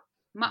felt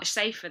much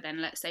safer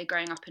than, let's say,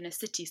 growing up in a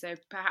city. So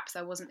perhaps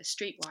I wasn't as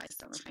streetwise as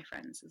some of my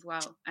friends as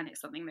well. And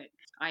it's something that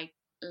I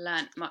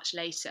learnt much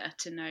later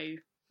to know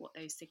what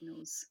those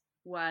signals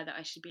were that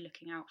I should be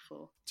looking out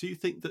for. Do you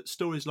think that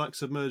stories like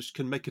Submerged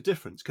can make a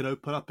difference, can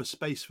open up a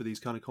space for these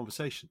kind of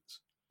conversations?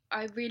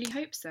 I really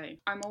hope so.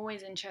 I'm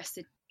always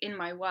interested in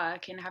my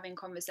work in having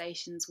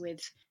conversations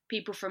with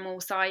people from all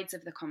sides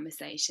of the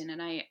conversation.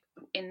 And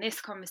in this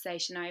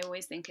conversation, I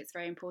always think it's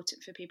very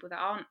important for people that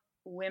aren't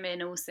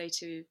women also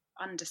to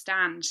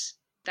understand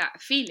that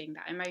feeling,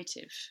 that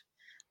emotive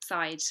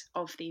side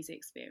of these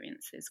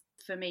experiences.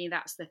 For me,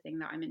 that's the thing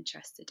that I'm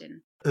interested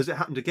in. Has it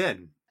happened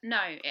again? No,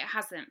 it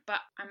hasn't, but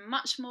I'm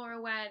much more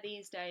aware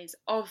these days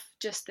of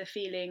just the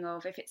feeling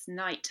of, if it's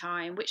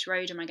nighttime, which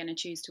road am I going to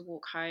choose to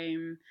walk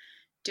home?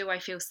 Do I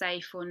feel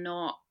safe or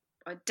not?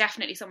 I'm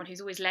definitely someone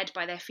who's always led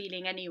by their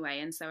feeling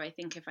anyway, and so I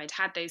think if I'd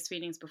had those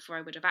feelings before,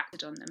 I would have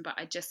acted on them, but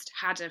I just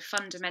had a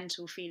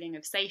fundamental feeling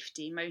of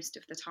safety most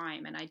of the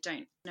time, and I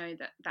don't know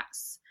that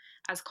that's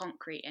as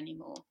concrete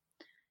anymore.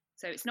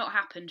 So it's not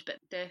happened, but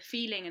the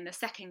feeling and the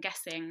second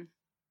guessing,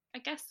 I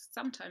guess,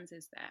 sometimes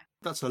is there.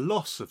 That's a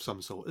loss of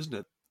some sort, isn't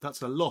it?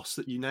 That's a loss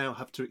that you now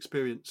have to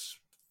experience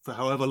for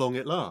however long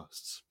it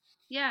lasts.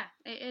 Yeah,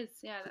 it is.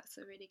 Yeah, that's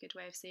a really good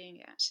way of seeing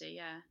it, actually,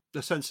 yeah.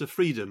 A sense of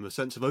freedom, a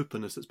sense of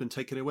openness that's been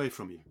taken away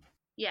from you.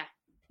 Yeah.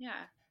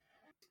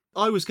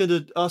 I was going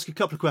to ask a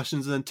couple of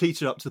questions and then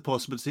teeter up to the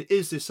possibility,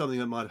 is this something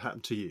that might have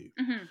happened to you?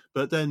 Mm-hmm.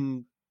 But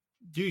then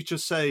you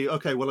just say,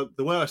 okay, well,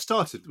 the way I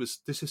started was,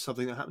 this is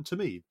something that happened to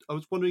me. I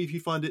was wondering if you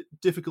find it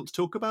difficult to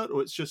talk about,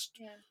 or it's just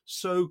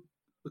so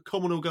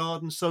common or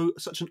garden,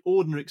 such an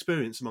ordinary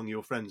experience among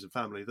your friends and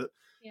family that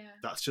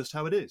that's just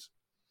how it is.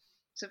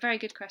 It's a very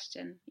good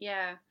question.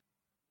 Yeah.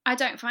 I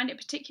don't find it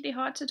particularly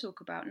hard to talk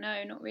about.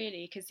 No, not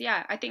really. Because,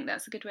 I think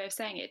that's a good way of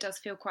saying it. It does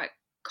feel quite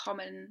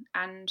common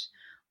and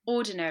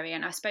ordinary.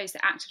 And I suppose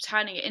the act of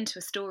turning it into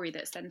a story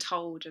that's then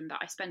told and that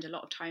I spend a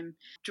lot of time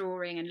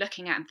drawing and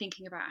looking at and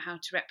thinking about how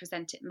to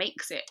represent it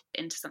makes it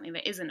into something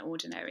that isn't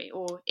ordinary,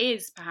 or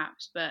is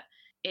perhaps, but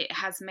it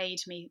has made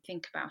me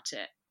think about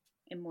it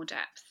in more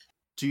depth.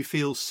 Do you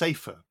feel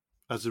safer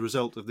as a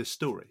result of this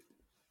story?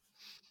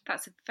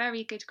 That's a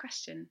very good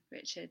question,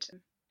 Richard.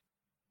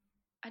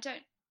 I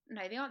don't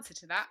know the answer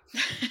to that,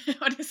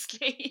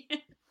 honestly.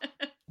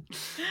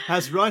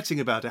 Has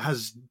writing about it,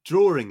 has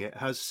drawing it,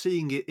 has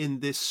seeing it in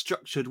this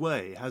structured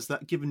way, has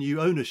that given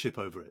you ownership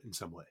over it in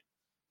some way?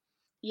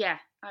 Yeah,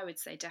 I would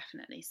say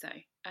definitely so.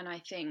 And I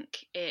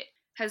think it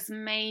has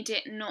made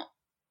it not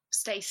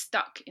stay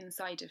stuck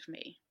inside of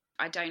me.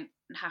 I don't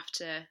have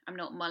to, I'm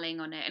not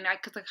mulling on it. And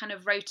because I kind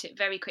of wrote it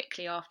very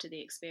quickly after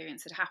the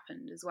experience had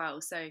happened as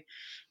well. So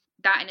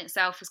that in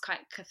itself was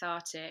quite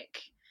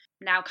cathartic.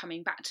 Now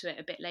coming back to it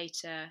a bit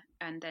later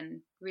and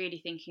then really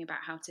thinking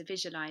about how to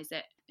visualise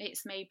it,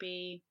 it's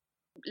maybe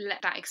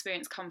let that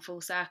experience come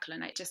full circle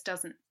and it just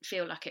doesn't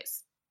feel like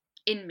it's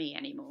in me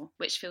anymore,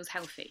 which feels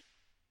healthy.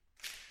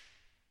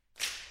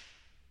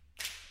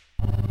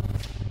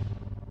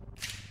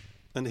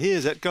 And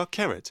here's Etgar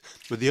Keret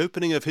with the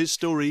opening of his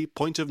story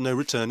Point of No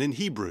Return in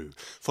Hebrew,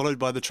 followed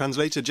by the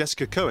translator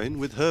Jessica Cohen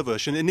with her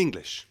version in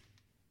English.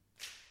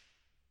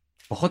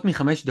 פחות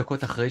מ5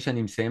 דקות אחרי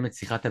שאני מסיים את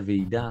שיחת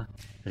הוועידה,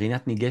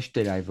 רינת ניגשת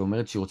אליי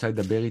ואומרת שהיא רוצה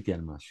לדבר איתי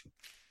על משהו.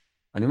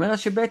 אני אומר לה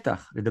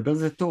שבטח, לדבר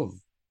זה טוב.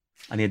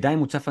 אני עדיין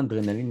מוצף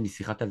אנדרנלין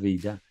משיחת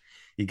הוועידה.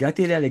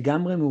 הגעתי אליה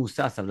לגמרי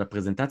מהוסס, אבל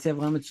הפרזנטציה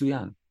עברה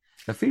מצוין.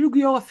 ואפילו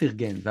גיורא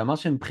פרגן, ואמר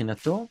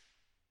שמבחינתו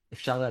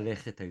אפשר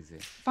ללכת על זה.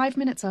 5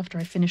 minutes after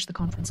I finish the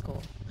conference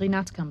call,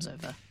 Rinat comes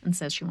over and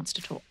says she wants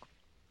to talk.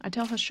 I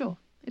tell her sure,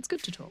 it's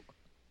good to talk.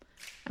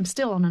 I'm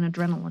still on an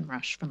adrenaline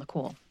rush from the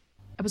call.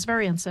 I was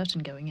very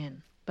uncertain going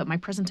in, but my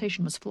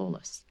presentation was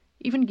flawless.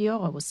 Even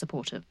Giora was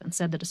supportive and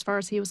said that as far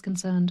as he was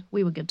concerned,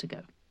 we were good to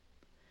go.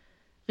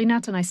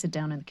 Rinat and I sit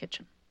down in the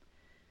kitchen.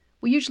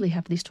 We usually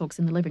have these talks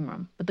in the living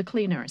room, but the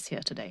cleaner is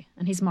here today,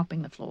 and he's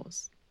mopping the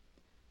floors.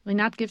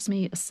 Rinat gives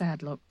me a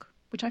sad look,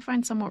 which I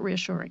find somewhat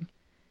reassuring.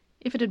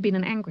 If it had been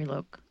an angry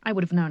look, I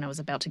would have known I was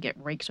about to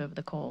get raked over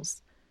the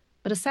coals.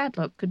 But a sad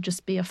look could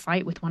just be a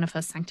fight with one of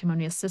her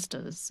sanctimonious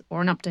sisters,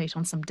 or an update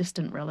on some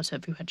distant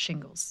relative who had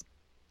shingles.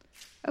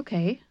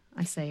 Okay,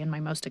 I say in my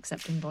most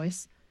accepting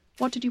voice.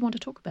 What did you want to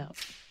talk about?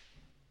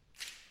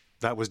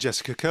 That was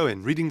Jessica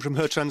Cohen reading from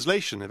her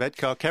translation of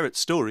Etgar Keret's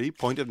story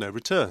Point of No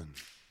Return.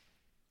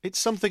 It's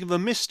something of a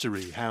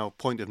mystery how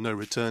Point of No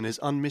Return is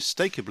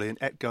unmistakably an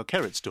Etgar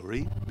Keret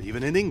story,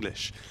 even in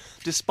English,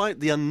 despite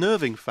the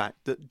unnerving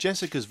fact that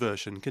Jessica's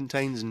version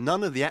contains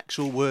none of the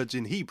actual words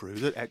in Hebrew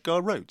that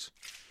Etgar wrote.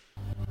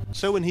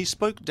 So when he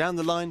spoke down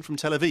the line from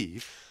Tel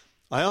Aviv,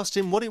 I asked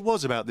him what it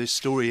was about this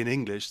story in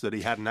English that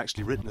he hadn't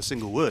actually written a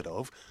single word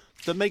of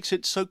that makes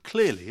it so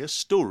clearly a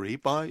story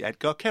by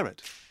Etgar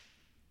Keret.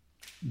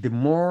 The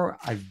more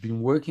I've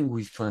been working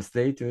with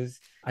translators,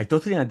 I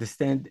totally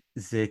understand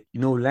that,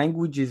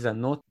 languages are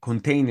not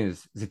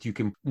containers that you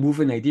can move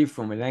an idea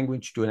from a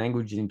language to a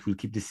language and it will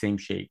keep the same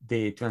shape.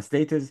 The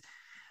translators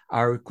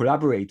are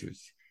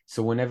collaborators.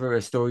 So whenever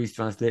a story is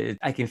translated,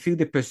 I can feel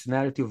the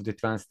personality of the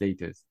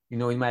translators. In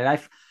my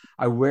life,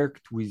 I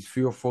worked with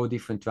 3 or 4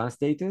 different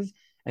translators,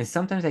 and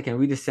sometimes I can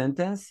read a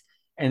sentence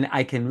and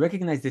I can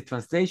recognize the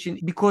translation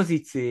because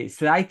it's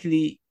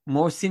slightly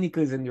more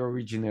cynical than the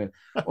original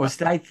or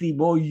slightly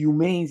more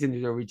humane than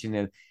the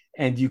original.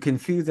 And you can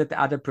feel that the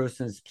other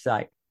person's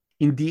psyche.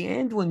 In the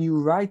end, when you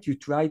write, you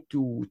try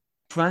to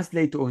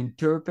translate or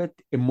interpret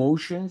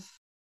emotions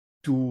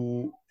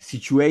to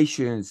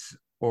situations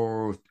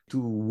or to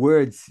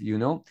words,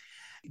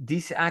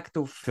 This act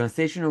of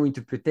translation or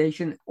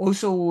interpretation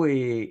also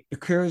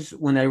occurs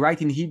when I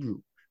write in Hebrew.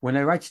 When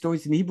I write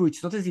stories in Hebrew,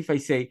 it's not as if I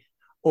say,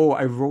 oh,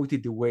 I wrote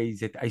it the way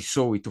that I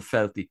saw it or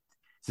felt it.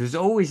 There's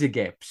always a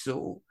gap.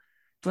 So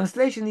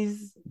translation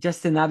is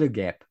just another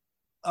gap.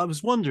 I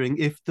was wondering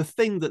if the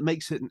thing that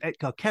makes it an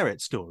Etgar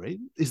Keret story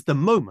is the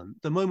moment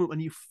when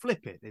you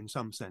flip it in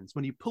some sense,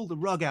 when you pull the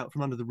rug out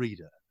from under the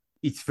reader.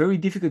 It's very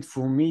difficult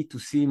for me to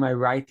see my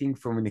writing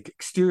from an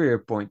exterior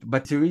point,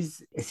 but there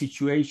is a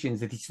situation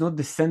that it's not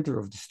the center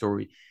of the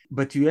story.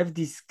 But you have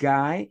this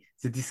guy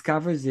that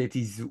discovers that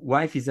his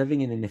wife is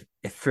having an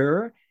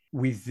affair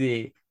with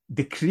the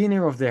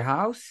cleaner of their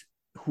house,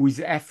 who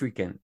is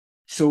African.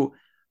 So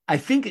I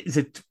think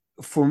that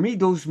for me,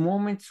 those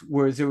moments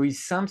where there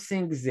is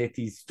something that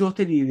is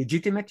totally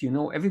legitimate,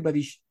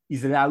 everybody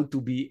is allowed to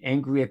be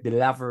angry at the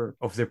lover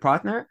of their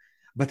partner,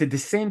 but at the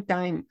same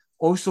time,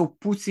 also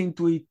puts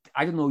into it,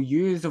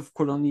 years of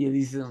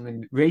colonialism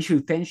and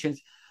racial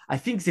tensions. I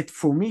think that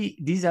for me,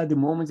 these are the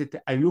moments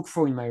that I look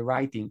for in my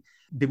writing,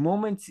 the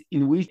moments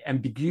in which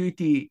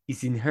ambiguity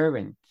is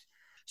inherent.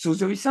 So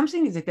there is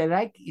something that I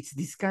like. It's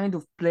this kind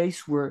of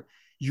place where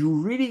you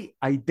really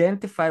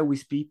identify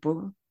with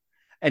people,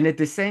 and at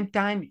the same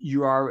time,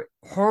 you are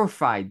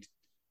horrified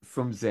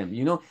from them,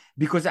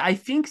 because I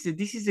think that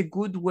this is a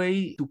good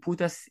way to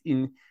put us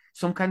in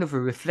some kind of a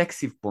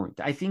reflexive point.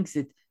 I think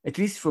that, at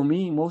least for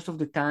me, most of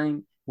the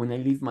time, when I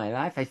live my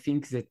life. I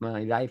think that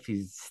my life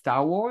is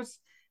Star Wars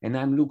and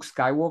I'm Luke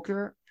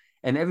Skywalker.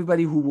 And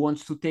everybody who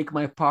wants to take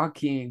my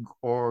parking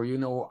or,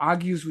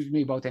 argues with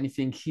me about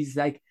anything, he's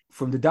like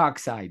from the dark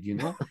side,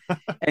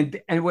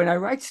 And when I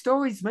write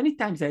stories, many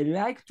times I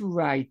like to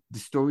write the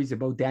stories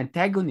about the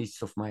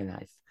antagonists of my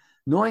life,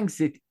 knowing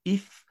that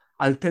if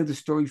I'll tell the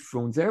story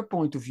from their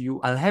point of view,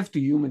 I'll have to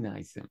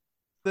humanize them.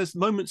 There's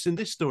moments in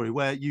this story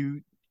where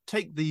you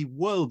take the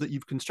world that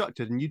you've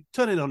constructed and you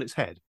turn it on its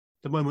head.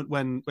 The moment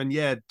when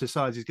Yer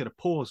decides he's going to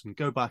pause and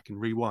go back and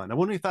rewind. I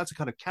wonder if that's a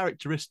kind of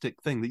characteristic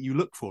thing that you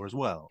look for as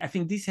well. I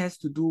think this has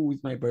to do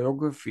with my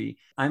biography.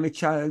 I'm a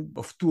child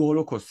of 2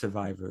 Holocaust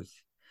survivors.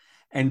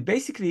 And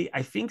basically,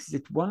 I think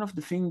that one of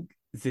the things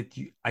that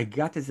I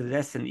got as a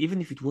lesson,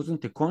 even if it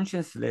wasn't a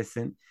conscious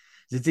lesson,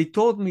 that they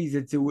told me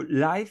that the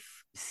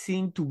life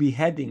seemed to be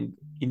heading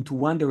into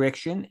one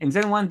direction. And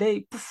then one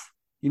day, poof,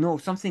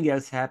 something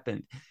else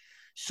happened.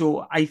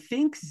 So I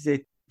think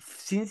that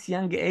since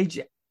young age,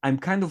 I'm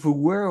kind of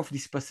aware of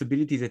this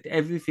possibility that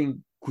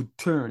everything could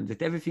turn,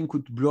 that everything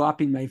could blow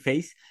up in my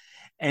face.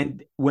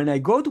 And when I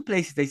go to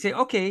places, they say,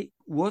 okay,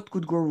 what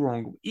could go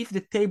wrong? If the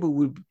table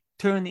will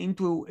turn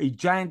into a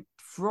giant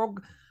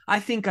frog, I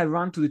think I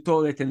run to the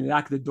toilet and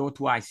lock the door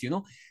twice,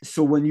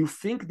 So when you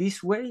think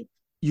this way,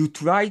 you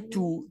try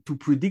to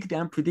predict the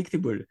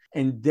unpredictable.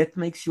 And that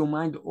makes your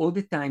mind all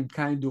the time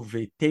kind of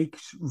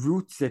takes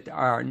routes that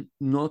are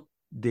not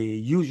the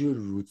usual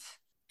routes.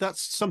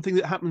 That's something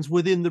that happens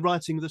within the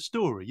writing of the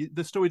story.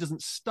 The story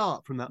doesn't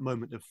start from that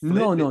moment of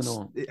flip.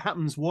 No. It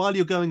happens while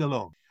you're going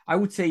along. I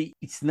would say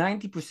it's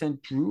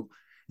 90% true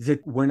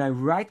that when I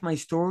write my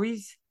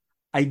stories,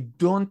 I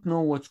don't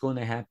know what's going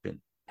to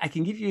happen. I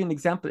can give you an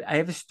example. I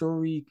have a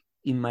story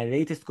in my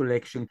latest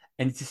collection,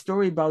 and it's a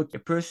story about a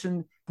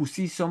person who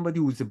sees somebody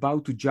who's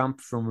about to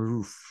jump from a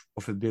roof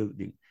of a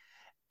building.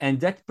 And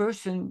that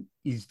person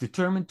is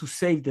determined to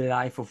save the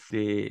life of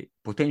the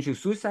potential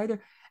suicider.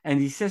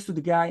 And he says to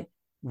the guy,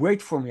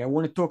 wait for me, I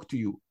want to talk to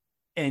you.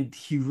 And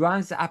he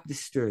runs up the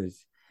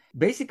stairs.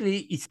 Basically,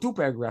 it's 2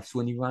 paragraphs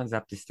when he runs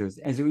up the stairs.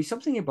 And there is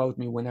something about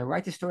me, when I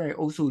write a story, I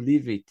also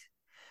live it.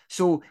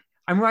 So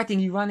I'm writing,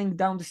 he's running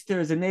down the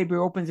stairs, a neighbor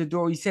opens the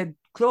door, he said,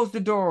 close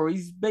the door,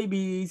 his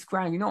baby is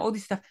crying, all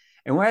this stuff.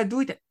 And when I do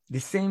it the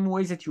same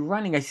way that you're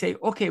running, I say,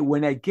 okay,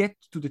 when I get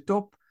to the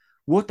top,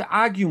 what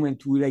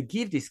argument will I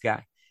give this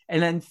guy?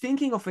 And I'm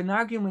thinking of an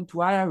argument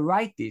while I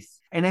write this,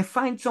 and I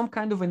find some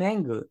kind of an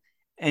angle.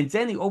 And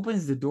then he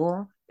opens the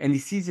door and he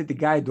sees that the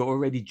guy had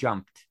already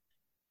jumped.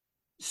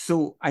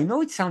 So I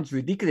know it sounds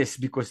ridiculous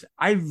because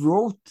I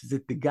wrote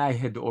that the guy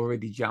had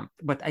already jumped,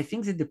 but I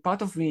think that the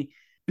part of me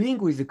being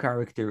with the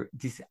character,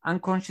 this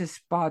unconscious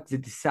part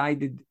that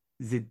decided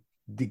that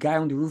the guy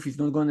on the roof is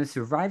not going to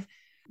survive,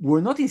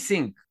 were not in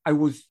sync. I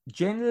was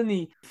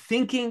genuinely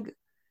thinking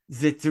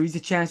that there is a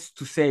chance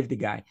to save the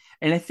guy.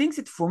 And I think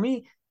that for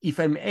me, if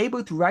I'm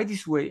able to write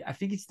this way, I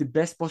think it's the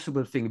best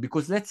possible thing.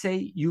 Because let's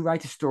say you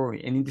write a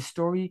story, and in the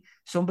story,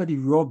 somebody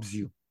robs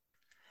you.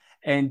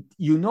 And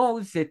you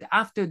know that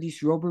after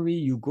this robbery,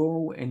 you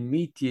go and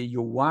meet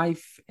your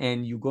wife,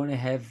 and you're going to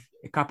have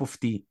a cup of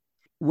tea.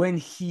 When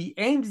he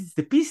aims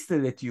the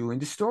pistol at you in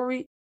the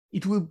story,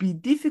 it will be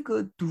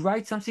difficult to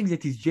write something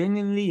that is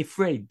genuinely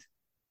afraid.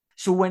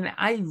 So when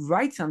I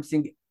write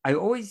something, I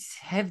always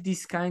have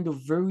this kind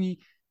of very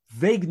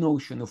vague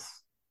notion of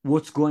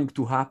what's going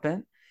to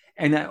happen.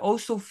 And I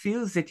also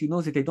feel that,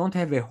 that I don't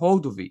have a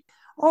hold of it.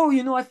 Oh,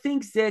 I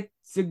think that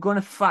they're going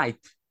to fight.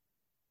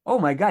 Oh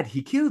my God,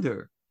 he killed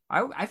her.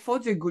 I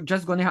thought they're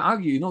just going to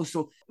argue,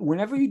 So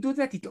whenever you do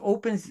that, it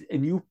opens a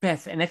new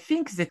path. And I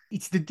think that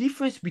it's the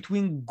difference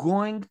between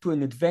going to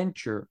an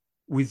adventure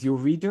with your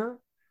reader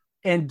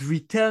and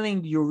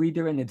retelling your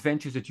reader an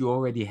adventure that you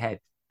already had.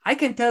 I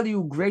can tell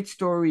you great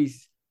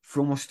stories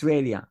from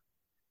Australia.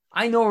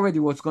 I know already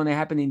what's going to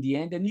happen in the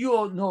end, and you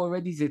all know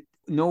already that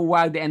no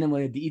wild animal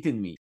had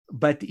eaten me.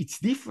 But it's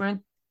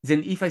different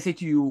than if I say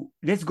to you,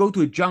 let's go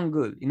to a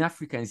jungle in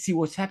Africa and see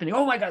what's happening.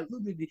 Oh my God,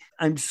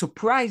 I'm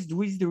surprised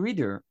with the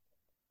reader.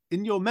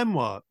 In your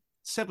memoir,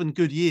 7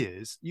 Good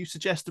Years, you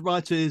suggest the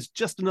writer is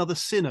just another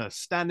sinner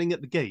standing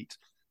at the gate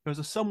who has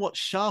a somewhat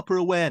sharper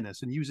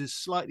awareness and uses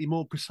slightly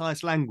more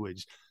precise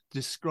language to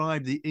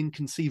describe the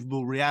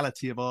inconceivable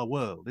reality of our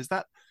world. Is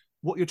that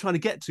what you're trying to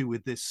get to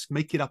with this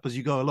make it up as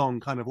you go along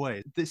kind of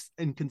way, this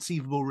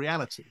inconceivable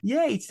reality?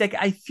 Yeah, it's like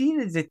I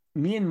feel that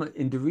me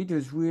and the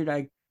readers, we're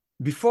like,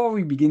 before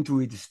we begin to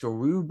read the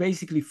story, we were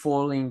basically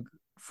falling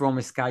from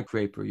a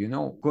skyscraper,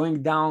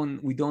 going down.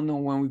 We don't know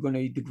when we're going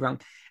to hit the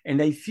ground.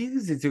 And I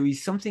feel that there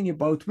is something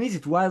about me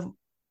that while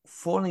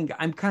falling,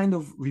 I'm kind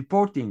of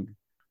reporting,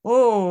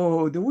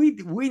 oh, the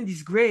wind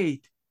is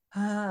great.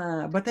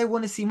 But I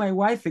want to see my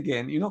wife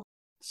again,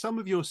 Some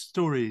of your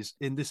stories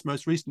in this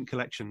most recent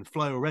collection,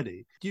 Fly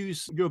Already,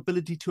 use your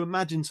ability to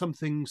imagine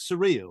something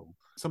surreal,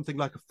 something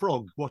like a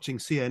frog watching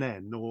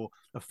CNN or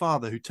a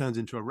father who turns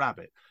into a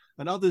rabbit.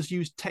 And others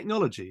use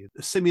technology,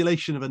 a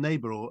simulation of a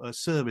neighbor or a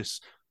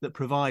service that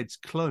provides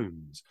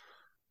clones.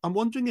 I'm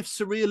wondering if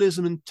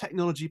surrealism and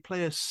technology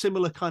play a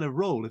similar kind of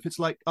role, if it's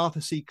like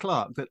Arthur C.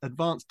 Clarke, that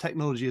advanced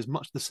technology is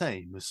much the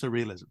same as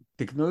surrealism.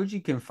 Technology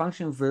can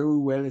function very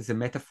well as a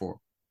metaphor.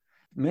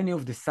 Many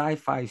of the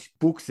sci-fi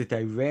books that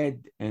I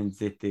read and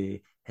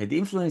that had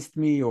influenced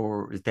me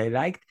or that I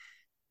liked,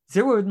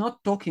 they were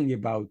not talking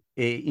about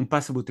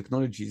impossible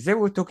technologies. They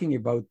were talking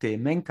about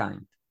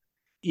mankind.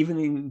 Even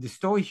in the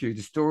story here,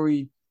 the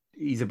story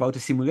is about a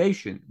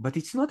simulation, but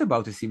it's not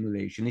about a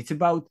simulation. It's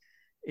about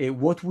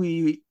what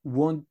we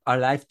want our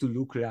life to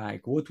look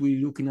like, what we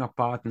look in our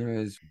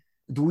partners.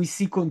 Do we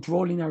see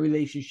control in our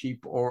relationship,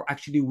 or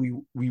actually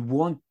we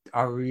want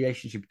our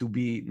relationship to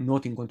be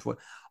not in control?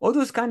 All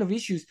those kind of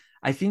issues,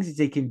 I think that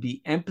they can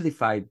be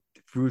amplified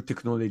through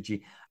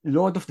technology.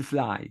 Lord of the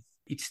Flies,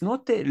 it's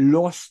not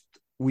lost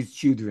with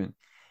children.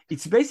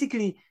 It's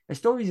basically a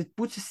story that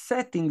puts a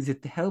setting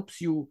that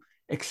helps you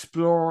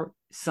explore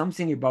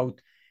something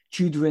about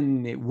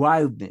children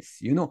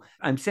wildness.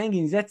 I'm saying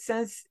in that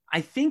sense,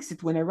 I think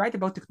that when I write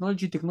about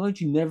technology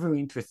never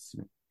interests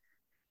me.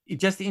 It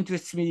just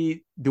interests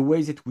me the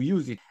way that we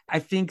use it. I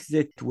think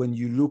that when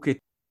you look at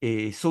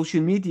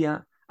social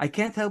media, I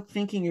can't help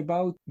thinking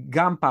about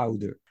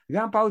gunpowder.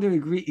 Gunpowder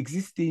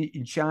existed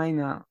in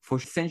China for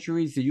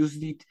centuries. They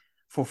used it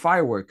for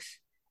fireworks.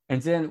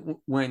 And then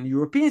when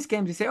Europeans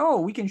came, they say, oh,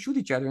 we can shoot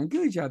each other and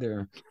kill each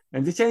other.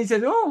 And the Chinese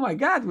said, oh my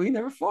God, we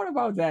never thought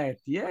about that.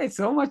 Yeah, it's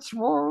so much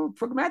more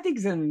pragmatic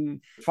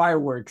than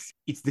fireworks.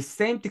 It's the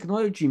same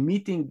technology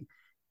meeting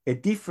a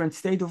different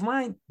state of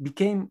mind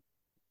became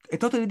a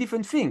totally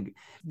different thing.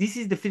 This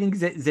is the feeling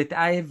that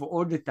I have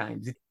all the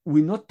time. That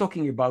we're not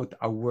talking about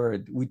a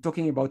word. We're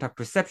talking about a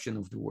perception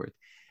of the word.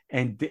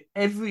 And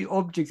every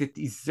object that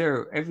is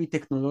there, every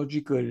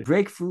technological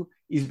breakthrough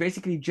is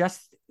basically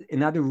just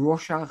another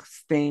Rorschach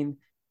stain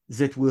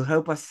that will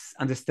help us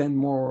understand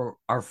more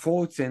our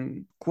thoughts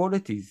and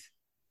qualities.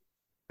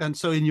 And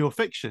so in your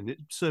fiction, it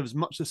serves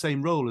much the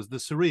same role as the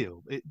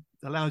surreal. It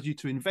allows you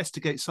to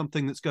investigate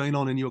something that's going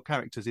on in your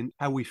characters, in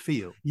how we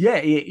feel. Yeah,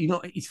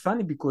 it's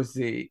funny because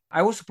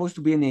I was supposed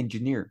to be an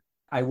engineer.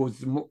 I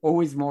was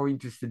always more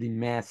interested in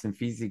maths and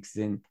physics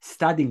than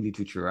studying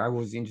literature. I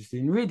was interested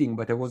in reading,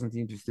 but I wasn't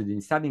interested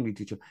in studying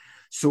literature.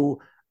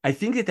 So I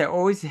think that I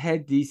always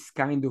had this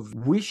kind of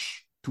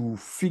wish to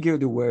figure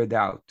the word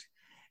out.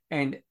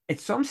 And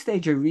at some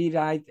stage, I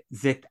realized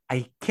that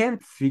I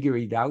can't figure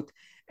it out.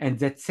 And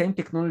that same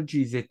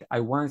technology that I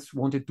once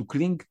wanted to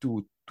cling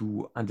to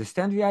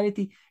understand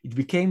reality, it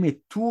became a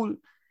tool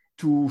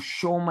to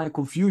show my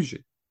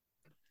confusion.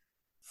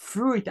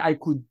 Through it, I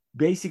could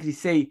basically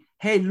say,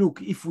 hey,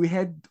 look, if we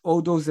had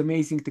all those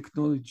amazing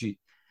technology,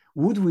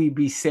 would we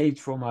be saved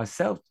from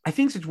ourselves? I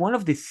think that one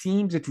of the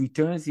themes that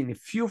returns in a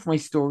few of my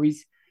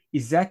stories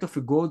is that of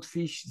a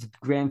goldfish that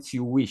grants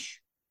you a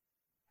wish.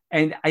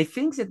 And I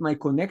think that my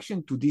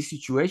connection to this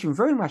situation,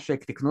 very much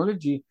like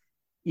technology,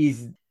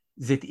 is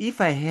that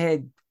if I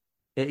had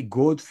a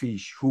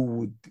goldfish who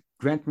would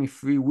grant me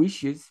 3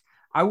 wishes,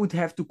 I would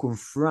have to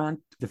confront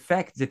the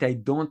fact that I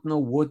don't know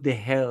what the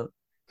hell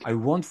I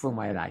want from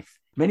my life.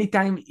 Many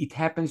times it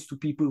happens to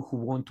people who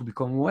want to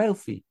become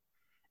wealthy.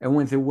 And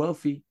when they're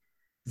wealthy,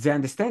 they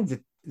understand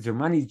that their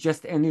money is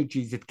just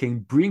energy that can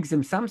bring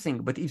them something.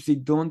 But if they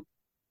don't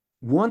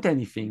want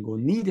anything or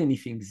need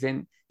anything,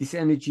 then this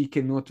energy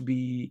cannot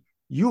be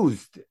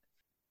used.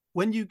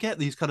 When you get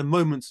these kind of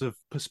moments of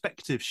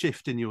perspective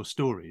shift in your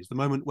stories, the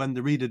moment when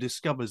the reader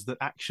discovers that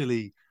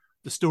actually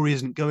the story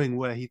isn't going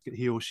where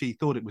he or she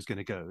thought it was going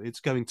to go,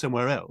 it's going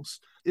somewhere else,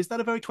 is that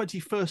a very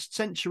 21st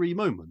century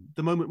moment,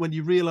 the moment when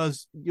you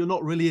realize you're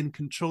not really in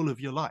control of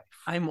your life?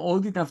 I'm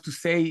old enough to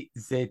say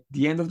that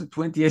the end of the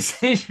 20th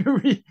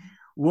century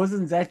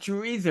wasn't that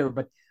true either,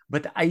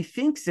 but I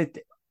think that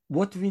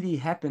what really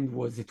happened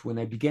was that when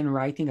I began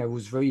writing, I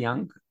was very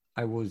young.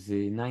 I was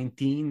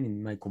 19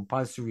 in my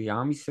compulsory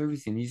army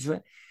service in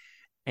Israel.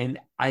 And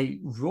I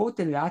wrote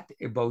a lot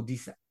about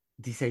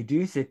this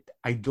idea that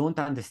I don't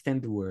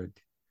understand the word.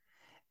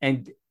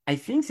 And I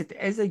think that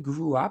as I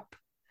grew up,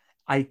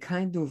 I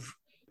kind of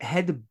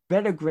had a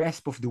better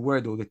grasp of the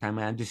word all the time.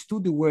 I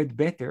understood the word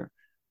better.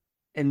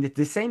 And at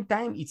the same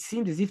time, it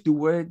seemed as if the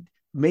word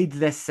made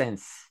less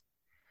sense.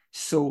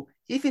 So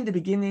if in the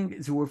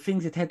beginning there were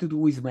things that had to do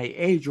with my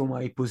age or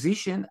my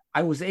position,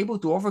 I was able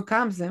to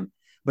overcome them.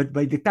 But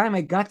by the time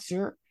I got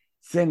there,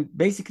 then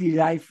basically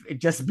life it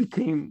just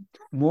became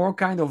more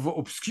kind of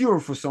obscure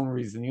for some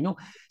reason.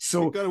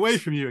 So it got away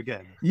from you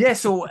again. Yeah,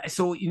 so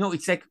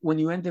it's like when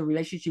you end a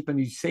relationship and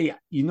you say,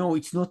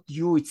 it's not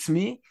you, it's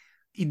me.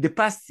 In the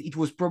past, it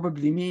was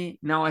probably me.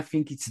 Now I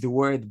think it's the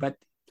word, but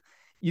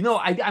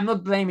I'm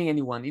not blaming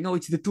anyone.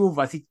 It's the two of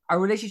us. Our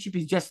relationship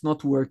is just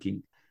not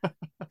working.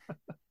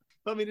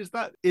 I mean, is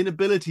that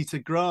inability to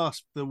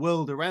grasp the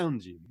world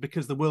around you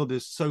because the world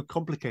is so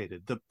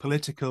complicated, the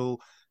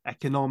political,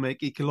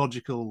 economic,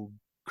 ecological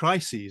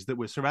crises that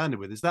we're surrounded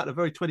with, is that a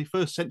very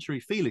 21st century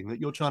feeling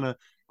that you're trying to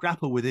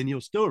grapple with in your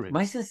story?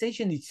 My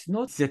sensation is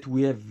not that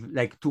we have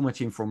like too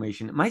much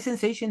information. My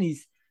sensation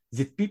is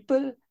that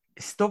people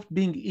stopped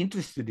being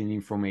interested in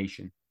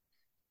information.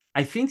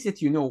 I think that,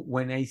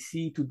 when I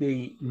see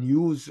today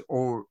news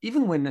or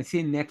even when I see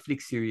a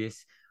Netflix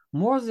series,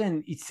 more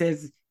than it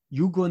says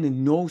you're going to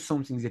know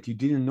something that you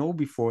didn't know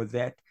before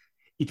that,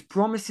 it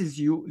promises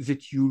you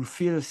that you'll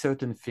feel a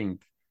certain thing.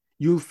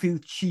 You'll feel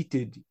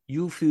cheated.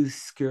 You'll feel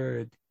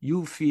scared.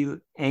 You'll feel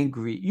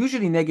angry,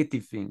 usually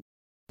negative things.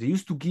 They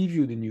used to give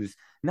you the news.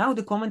 Now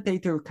the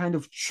commentator kind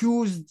of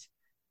choose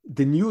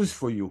the news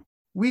for you.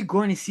 We're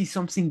going to see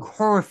something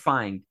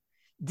horrifying,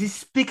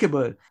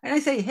 despicable. And I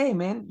say, hey,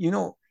 man,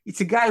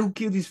 it's a guy who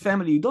killed his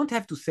family. You don't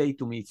have to say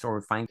to me it's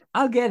horrifying.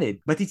 I'll get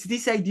it. But it's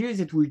this idea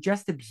that we're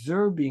just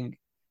observing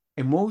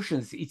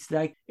emotions. It's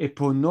like a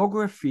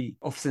pornography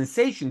of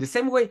sensation. The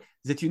same way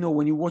that,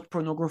 when you watch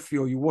pornography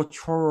or you watch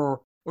horror,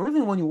 or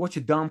even when you watch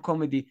a dumb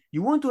comedy,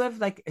 you want to have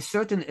like a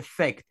certain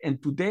effect.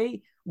 And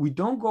today, we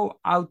don't go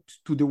out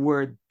to the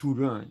word to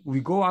learn. We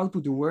go out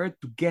to the word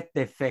to get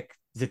the effect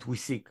that we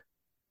seek.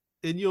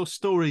 In your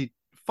story,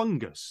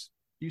 Fungus,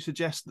 you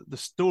suggest that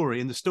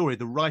in the story,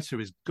 the writer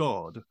is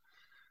God.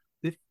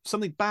 If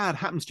something bad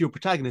happens to your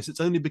protagonist,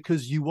 it's only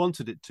because you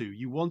wanted it to.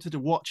 You wanted to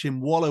watch him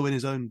wallow in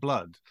his own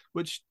blood,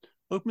 which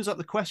opens up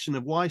the question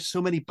of why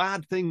so many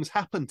bad things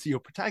happen to your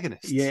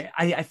protagonist. Yeah,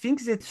 I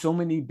think that so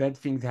many bad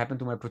things happen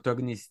to my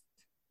protagonist,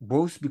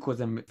 both because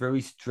I'm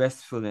very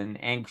stressful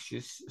and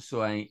anxious,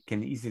 so I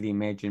can easily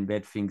imagine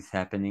bad things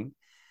happening.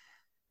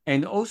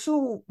 And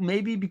also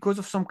maybe because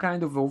of some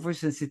kind of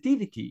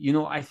oversensitivity.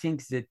 I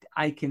think that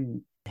I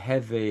can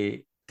have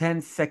a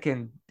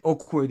 10-second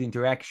awkward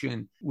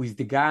interaction with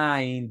the guy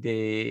in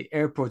the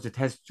airport that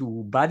has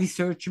to body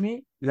search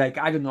me. Like,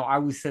 I don't know, I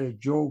will say a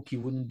joke, he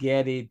wouldn't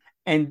get it.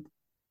 And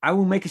I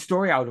will make a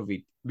story out of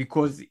it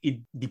because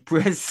it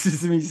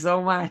depresses me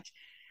so much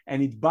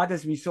and it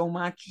bothers me so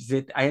much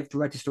that I have to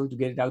write a story to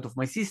get it out of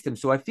my system.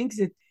 So I think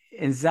that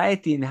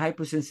anxiety and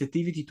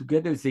hypersensitivity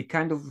together, they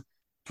kind of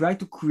try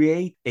to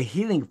create a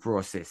healing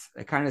process.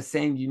 I kind of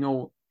saying,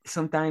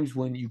 sometimes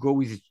when you go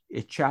with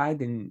a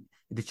child and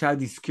the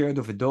child is scared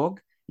of a dog,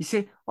 you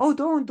say, oh,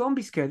 don't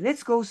be scared.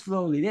 Let's go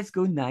slowly. Let's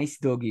go nice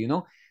doggy,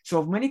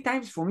 So many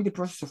times for me, the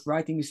process of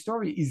writing a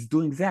story is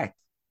doing that.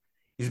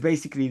 It's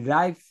basically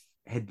life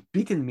had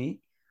bitten me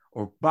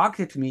or barked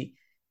at me,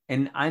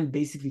 and I'm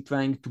basically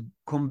trying to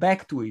come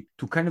back to it,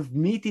 to kind of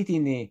meet it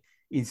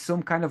in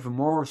some kind of a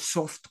more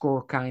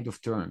softcore kind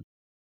of term.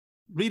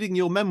 Reading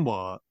your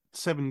memoir,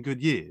 7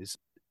 Good Years,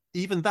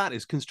 even that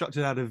is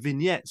constructed out of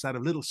vignettes, out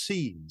of little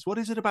scenes. What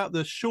is it about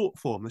the short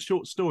form, the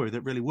short story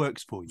that really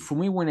works for you? For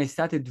me, when I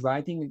started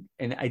writing,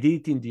 and I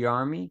did it in the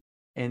army,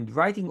 and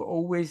writing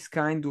always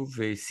kind of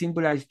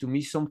symbolized to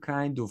me some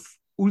kind of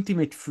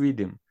ultimate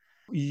freedom.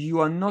 You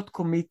are not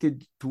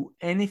committed to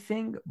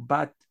anything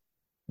but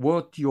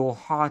what your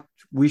heart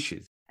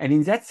wishes. And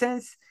in that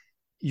sense,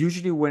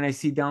 usually when I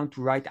sit down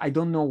to write, I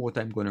don't know what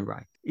I'm going to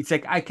write. It's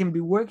like I can be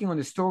working on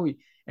a story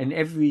and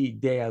every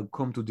day I'll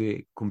come to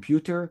the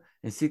computer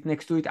and sit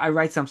next to it. I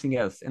write something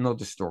else,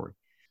 another story.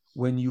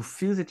 When you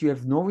feel that you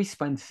have no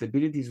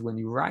responsibilities when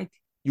you write,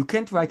 you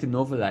can't write a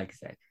novel like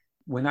that.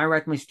 When I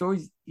write my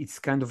stories, it's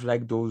kind of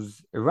like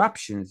those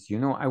eruptions.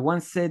 I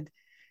once said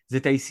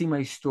that I see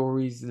my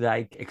stories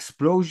like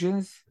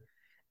explosions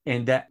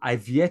and that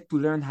I've yet to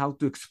learn how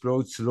to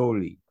explode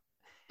slowly.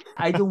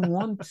 I don't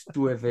want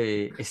to have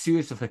a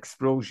series of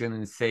explosion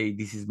and say,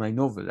 this is my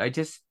novel. I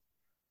just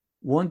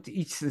want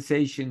each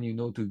sensation,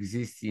 to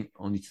exist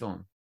on its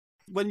own.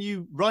 When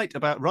you write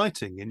about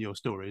writing in your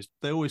stories,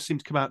 they always seem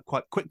to come out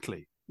quite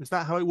quickly. Is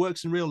that how it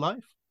works in real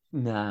life?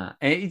 Nah,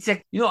 it's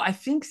like, I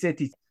think that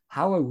it's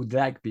how I would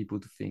like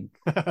people to think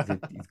that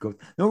it goes.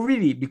 No,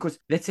 really, because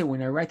let's say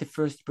when I write a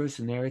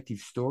first-person narrative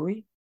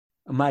story,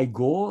 my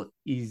goal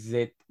is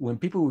that when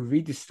people will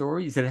read the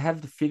story, they'll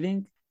have the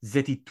feeling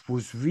that it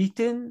was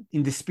written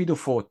in the speed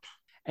of thought.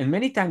 And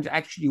many times,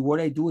 actually,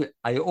 what I do,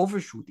 I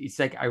overshoot. It's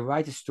like I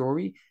write a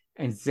story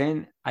and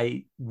then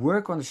I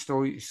work on the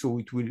story so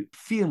it will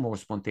feel more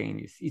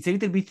spontaneous. It's a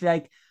little bit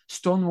like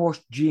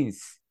stonewashed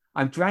jeans.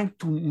 I'm trying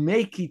to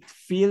make it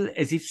feel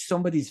as if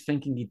somebody's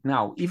thinking it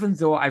now, even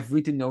though I've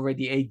written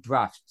already 8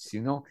 drafts,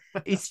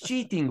 It's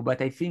cheating,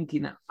 but I think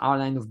in our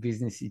line of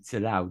business, it's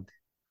allowed.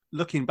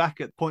 Looking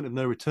back at Point of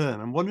No Return,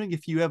 I'm wondering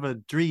if you ever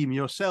dream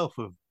yourself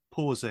of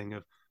pausing,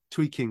 of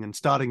tweaking and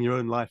starting your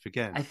own life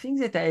again. I think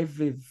that I have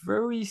a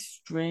very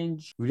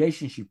strange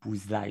relationship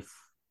with life.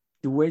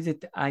 The way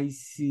that I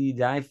see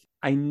life,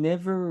 I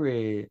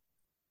never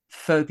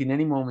felt in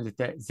any moment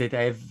that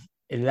I have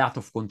a lot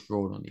of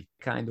control on it.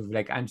 Kind of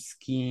like I'm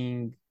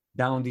skiing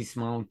down this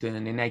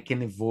mountain and I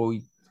can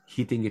avoid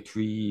hitting a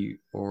tree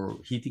or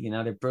hitting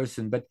another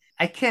person, but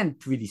I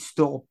can't really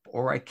stop,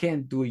 or I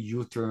can't do a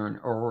U-turn,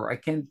 or I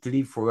can't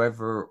live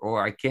forever,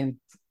 or I can't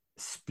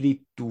split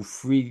to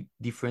 3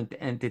 different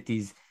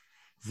entities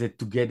that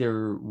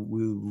together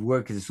will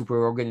work as a super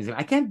organism.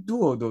 I can't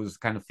do all those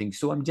kind of things.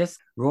 So I'm just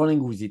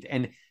rolling with it.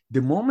 And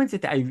the moment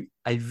that I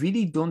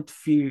really don't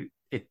feel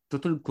a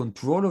total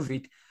control of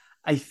it,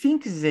 I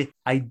think that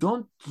I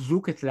don't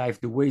look at life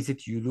the way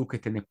that you look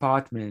at an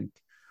apartment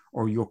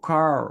or your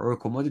car or a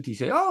commodity.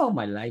 Say, oh,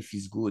 my life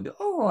is good.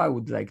 Oh, I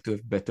would like to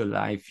have better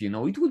life.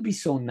 It would be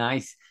so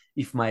nice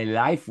if my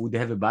life would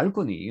have a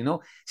balcony, you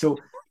know? So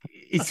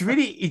it's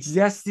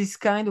just this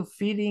kind of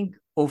feeling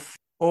of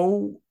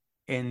awe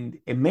and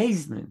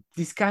amazement.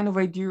 This kind of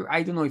idea,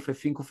 I don't know if I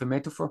think of a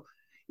metaphor,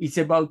 it's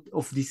about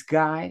of this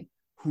guy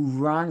who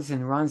runs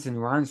and runs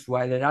and runs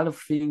while a lot of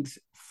things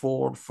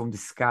fall from the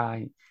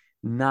sky,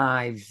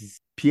 knives,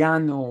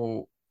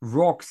 piano,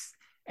 rocks,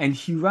 and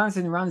he runs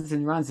and runs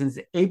and runs and is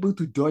able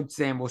to dodge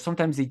them, or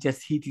sometimes they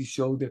just hit his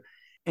shoulder.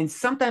 And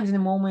sometimes in a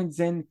moment,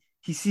 then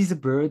he sees a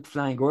bird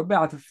flying or a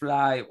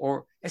butterfly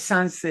or a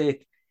sunset,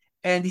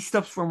 and he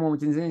stops for a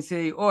moment and then he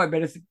say, oh, I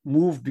better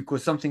move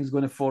because something's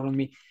going to fall on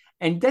me.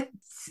 And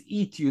that's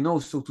it, you know,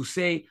 so to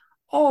say,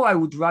 oh, I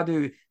would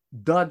rather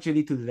dodge a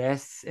little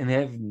less and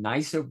have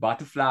nicer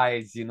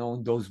butterflies, you know,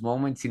 in those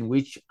moments in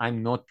which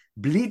I'm not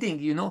bleeding,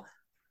 you know.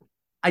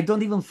 I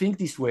don't even think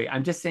this way.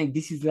 I'm just saying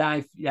this is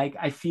life. Like,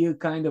 I feel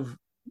kind of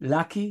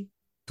lucky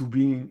to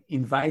be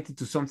invited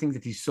to something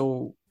that is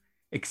so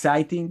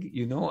exciting,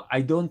 you know.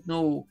 I don't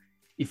know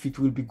if it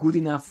will be good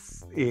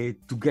enough to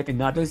get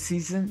another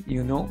season,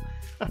 you know,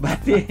 but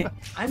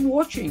I'm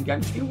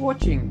still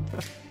watching.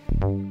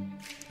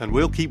 And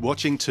we'll keep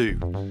watching too.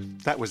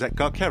 That was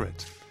Etgar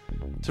Keret.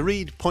 To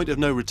read Point of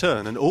No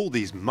Return and all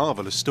these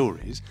marvellous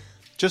stories,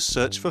 just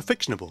search for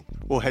Fictionable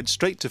or head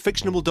straight to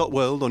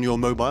fictionable.world on your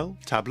mobile,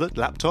 tablet,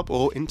 laptop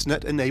or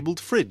internet-enabled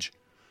fridge.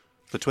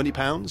 For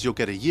 £20, you'll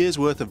get a year's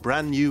worth of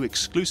brand new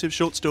exclusive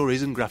short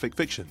stories and graphic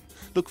fiction.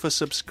 Look for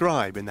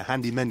subscribe in the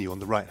handy menu on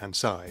the right-hand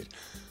side,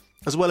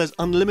 as well as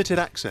unlimited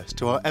access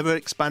to our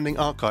ever-expanding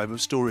archive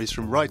of stories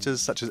from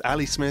writers such as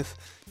Ali Smith,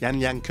 Yan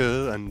Yan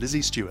Kerr and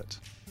Lizzie Stewart.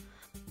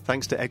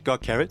 Thanks to Etgar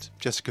Keret,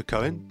 Jessica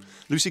Cohen,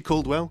 Lucy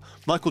Caldwell,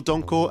 Michael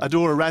Donkor,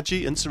 Adora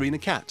Raji and Serena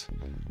Cat.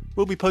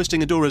 We'll be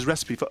posting Adora's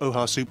recipe for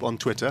Ohar soup on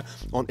Twitter,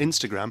 on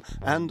Instagram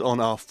and on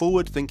our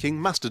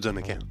forward-thinking Mastodon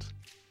account.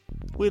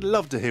 We'd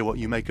love to hear what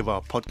you make of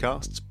our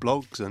podcasts,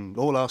 blogs and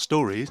all our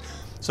stories,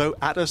 so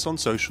at us on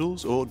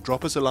socials or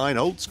drop us a line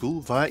old school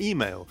via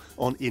email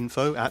on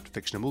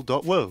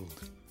info@fictionable.world.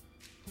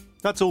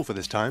 That's all for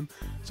this time.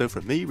 So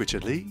from me,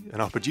 Richard Lee,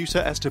 and our producer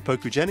Esther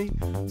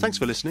Pokujeni, thanks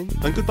for listening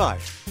and goodbye.